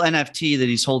special NFT that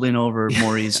he's holding over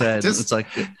Maury's head. It's like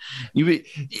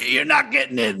you're not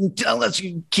getting it unless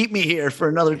you keep me here for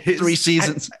another 3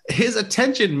 seasons. His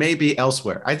attention may be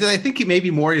elsewhere. I think he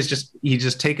maybe Maury is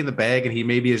just taking the bag and he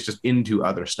maybe is just into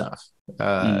other stuff.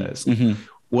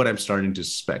 What I'm starting to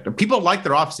suspect. People like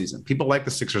their offseason. People like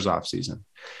the Sixers offseason.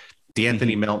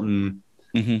 DeAnthony Melton,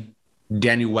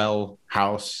 Daniel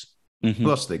House. Who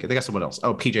else do they get? They got someone else.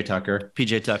 Oh, PJ Tucker.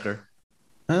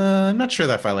 I'm not sure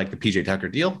that if I like the PJ Tucker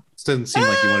deal. It doesn't seem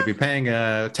like you want to be paying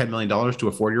 $10 million to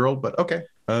a 4-year-old, but okay.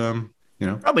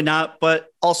 Probably not, but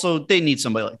also they need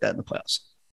somebody like that in the playoffs.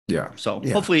 Yeah. So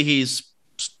hopefully he's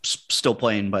still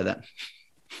playing by then.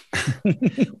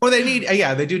 Well,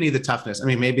 they do need the toughness. I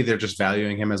mean, maybe they're just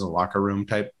valuing him as a locker room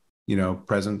type,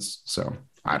 presence. So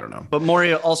I don't know. But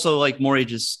Maury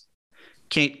just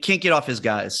can't get off his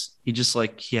guys. He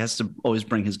has to always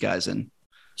bring his guys in.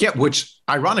 Yeah, which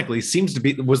ironically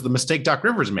was the mistake Doc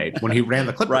Rivers made when he ran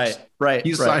the Clippers. Right.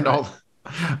 He signed all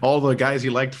the guys he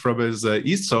liked from his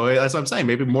East. So that's what I'm saying.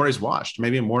 Maybe Maury's washed.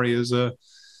 Maybe Maury is maybe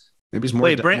he's more.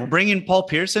 Wait, bringing Paul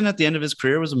Pierce at the end of his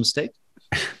career was a mistake.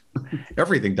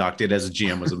 Everything Doc did as a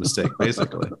GM was a mistake,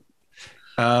 basically.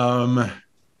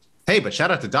 Hey, but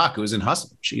shout out to Doc, who was in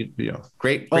Hustle. She,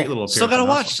 great little appearance. Still gotta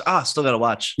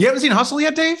watch. You haven't seen Hustle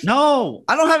yet, Dave? No,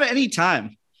 I don't have any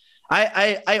time.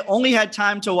 I only had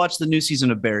time to watch the new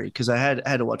season of Barry because I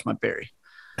had to watch my Barry.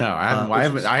 No, I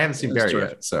haven't seen Barry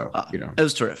yet. So it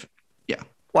was terrific. Yeah,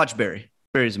 watch Barry.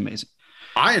 Barry's amazing.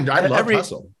 I love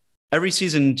Hustle. Every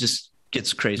season just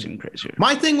gets crazier and crazier.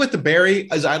 My thing with the Barry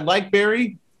is I like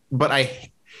Barry, but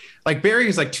Barry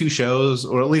is like 2 shows,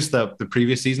 or at least the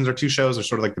previous seasons are 2 shows. There's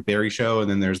sort of like the Barry show,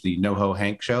 and then there's the NoHo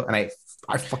Hank show. And I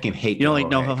fucking hate. You don't like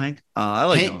NoHo Hank? I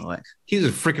like NoHo Hank. He's a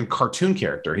freaking cartoon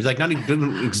character. He's like not even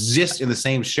doesn't exist in the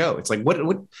same show. It's like what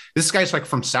this guy's like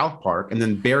from South Park, and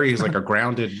then Barry is like a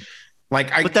grounded. I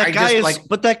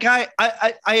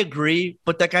agree,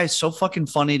 but that guy is so fucking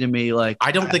funny to me. Like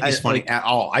I don't think he's funny at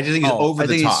all. I just think he's over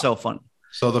the top. He's so funny.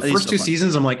 So the first 2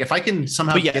 seasons, I'm like, if I can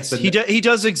somehow get he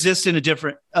does exist in a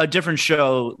different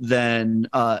show than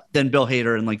Bill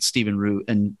Hader and like Stephen Root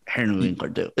and Henry Winkler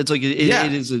do. It's like it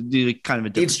is a kind of a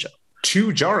different show.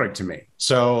 Too jarring to me.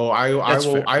 So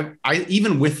I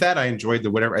even with that, I enjoyed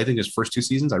the whatever. I think his first 2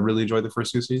 seasons, I really enjoyed the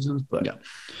first 2 seasons, but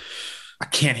I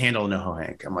can't handle NoHo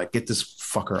Hank. I'm like, get this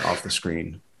fucker off the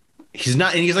screen. He's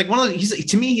not, and he's like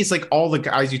to me, he's like all the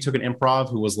guys you took in improv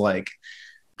who was like.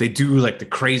 They do like the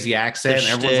crazy accent. And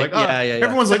everyone's like,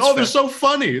 everyone's like, they're so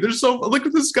funny. They're so look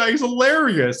at this guy. He's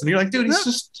hilarious. And you're like, dude,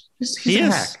 he's a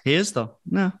hack. He is though.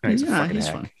 No, he's funny.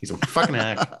 He's a fucking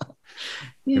hack.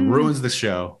 It ruins the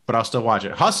show, but I'll still watch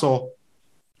it. Hustle.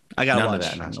 I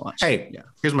gotta watch. Hey,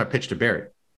 here's my pitch to Barry.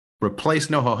 Replace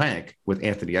NoHo Hank with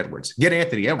Anthony Edwards. Get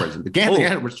Anthony Edwards. Anthony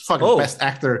Edwards is fucking best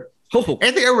actor.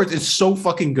 Anthony Edwards is so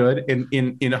fucking good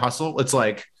in Hustle. It's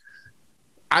like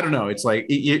I don't know. It's like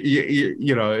it's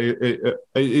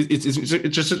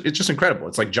just incredible.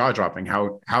 It's like jaw dropping.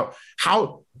 How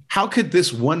could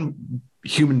this one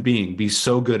human being be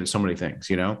so good at so many things?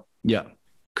 Yeah.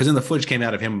 Because then the footage came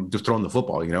out of him just throwing the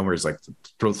football. Where he's like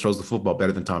throws the football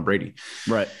better than Tom Brady.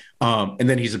 Right. And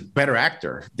then he's a better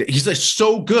actor. He's like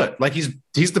so good. Like he's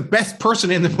the best person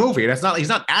in the movie. And he's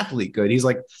not athlete good. He's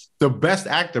like the best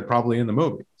actor probably in the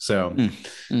movie. So,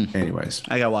 anyways,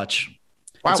 I gotta watch.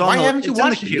 Why haven't you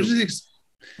watched it?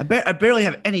 I barely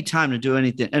have any time to do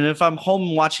anything. And if I'm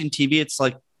home watching TV, it's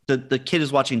like the kid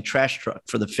is watching Trash Truck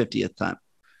for the 50th time.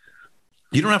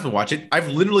 You don't have to watch it. I've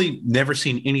literally never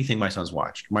seen anything my son's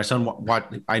watched. My son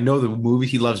I know the movie.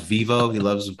 He loves Vivo. He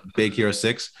loves Big Hero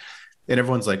 6. And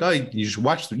everyone's like, oh, you should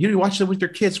watch them. You need to watch them with your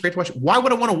kids. It's great to watch. Why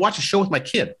would I want to watch a show with my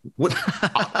kid? What?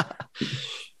 I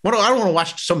don't want to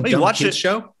watch some dumb kids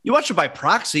show. You watch it by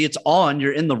proxy. It's on.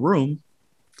 You're in the room.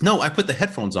 No, I put the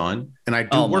headphones on and I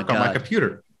do work on my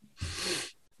computer.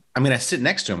 I mean, I sit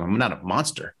next to him. I'm not a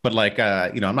monster, but like,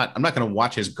 I'm not going to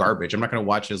watch his garbage. I'm not going to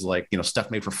watch his stuff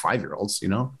made for 5-year-olds.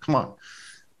 Come on.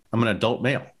 I'm an adult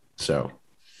male, so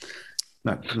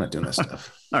I'm not doing that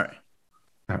stuff. All right.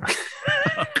 All right.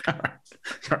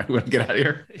 We want to get out of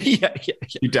here. Yeah.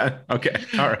 You done? Okay.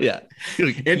 All right. Yeah.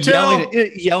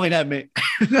 Yelling at me.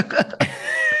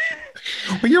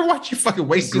 Well, you're fucking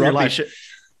wasting your life.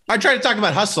 I try to talk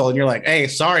about Hustle, and you're like, "Hey,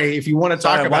 sorry, if you want to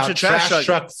talk about Trash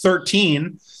Truck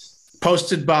 13,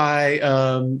 posted by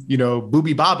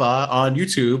Booby Baba on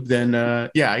YouTube, then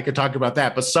I could talk about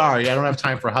that. But sorry, I don't have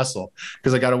time for Hustle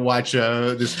because I got to watch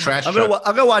this trash. I'll go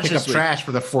watch pick this up week. trash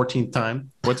for the 14th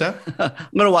time. What's that? I'm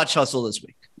gonna watch Hustle this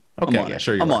week. Okay,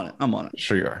 sure you are. I'm on it.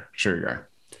 Sure you are.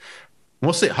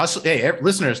 We'll see. Hustle. Hey,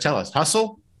 listeners, tell us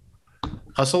Hustle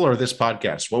or this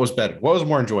podcast. What was better? What was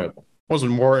more enjoyable? What was a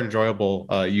more enjoyable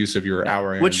use of your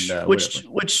hour? Which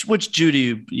Jew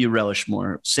do you relish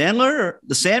more? Sandler, or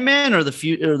the Sandman, or the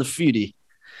Feudy?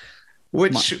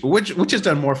 Which has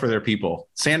done more for their people,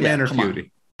 Sandman or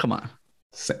Feudy? Come on.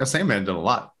 Sandman did a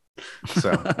lot.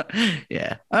 So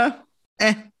yeah. Have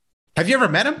you ever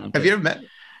met him? Okay. Have you ever met him?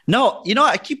 No,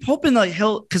 I keep hoping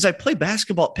that because I play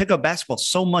pickup basketball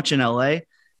so much in LA.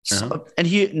 So, and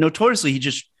he notoriously,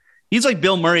 he's like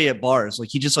Bill Murray at bars. Like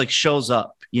he just like shows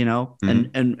up,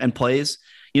 and plays.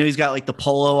 He's got like the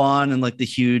polo on and like the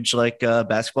huge like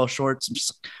basketball shorts. I'm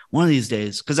just like, one of these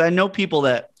days, because I know people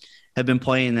that have been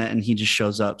playing that, and he just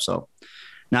shows up. So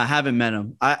now I haven't met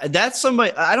him. That's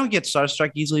somebody I don't get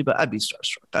starstruck easily, but I'd be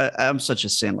starstruck. I'm such a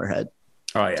Sandler head.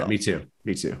 Oh yeah, so. Me too.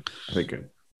 I think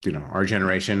our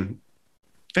generation.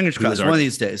 Fingers crossed. One of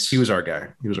these days. He was our guy.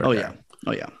 Oh yeah.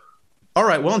 All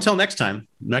right. Well, until next time.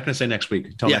 I'm not going to say next week.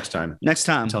 Until next time.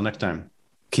 Until next time.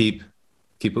 Keep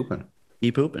pooping.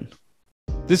 Keep pooping.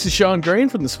 This is Sean Grain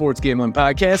from the Sports Gambling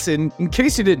Podcast. And in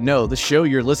case you didn't know, the show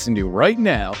you're listening to right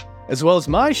now, as well as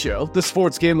my show, the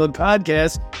Sports Gambling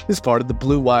Podcast, is part of the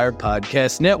Blue Wire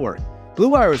Podcast Network. Blue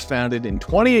Wire was founded in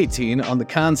 2018 on the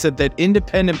concept that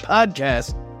independent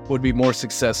podcasts would be more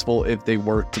successful if they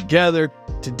worked together.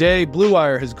 Today, Blue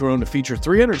Wire has grown to feature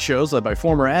 300 shows led by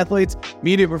former athletes,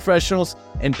 media professionals,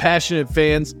 and passionate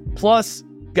fans, plus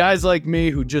guys like me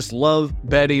who just love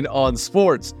betting on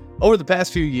sports. Over the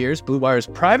past few years, Blue Wire has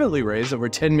privately raised over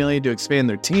 $10 million to expand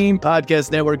their team,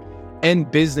 podcast network, and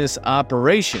business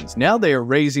operations. Now they are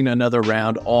raising another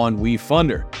round on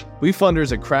WeFunder. WeFunder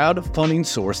is a crowdfunding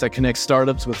source that connects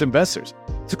startups with investors.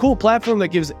 It's a cool platform that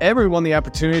gives everyone the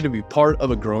opportunity to be part of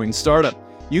a growing startup.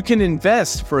 You can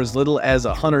invest for as little as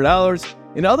 $100.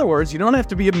 In other words, you don't have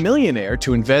to be a millionaire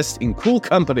to invest in cool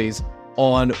companies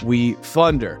on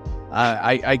WeFunder.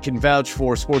 I can vouch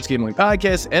for Sports Gambling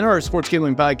Podcast and our Sports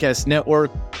Gambling Podcast Network.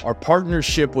 Our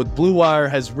partnership with Blue Wire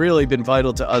has really been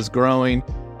vital to us growing.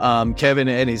 Kevin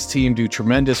and his team do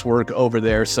tremendous work over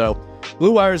there. So Blue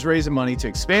Wire is raising money to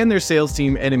expand their sales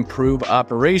team and improve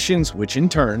operations, which in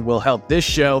turn will help this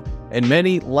show and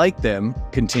many like them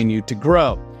continue to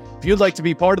grow. If you'd like to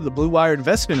be part of the Blue Wire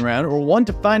investment round or want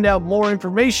to find out more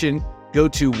information, go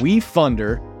to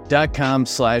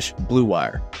wefunder.com/Blue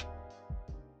Wire.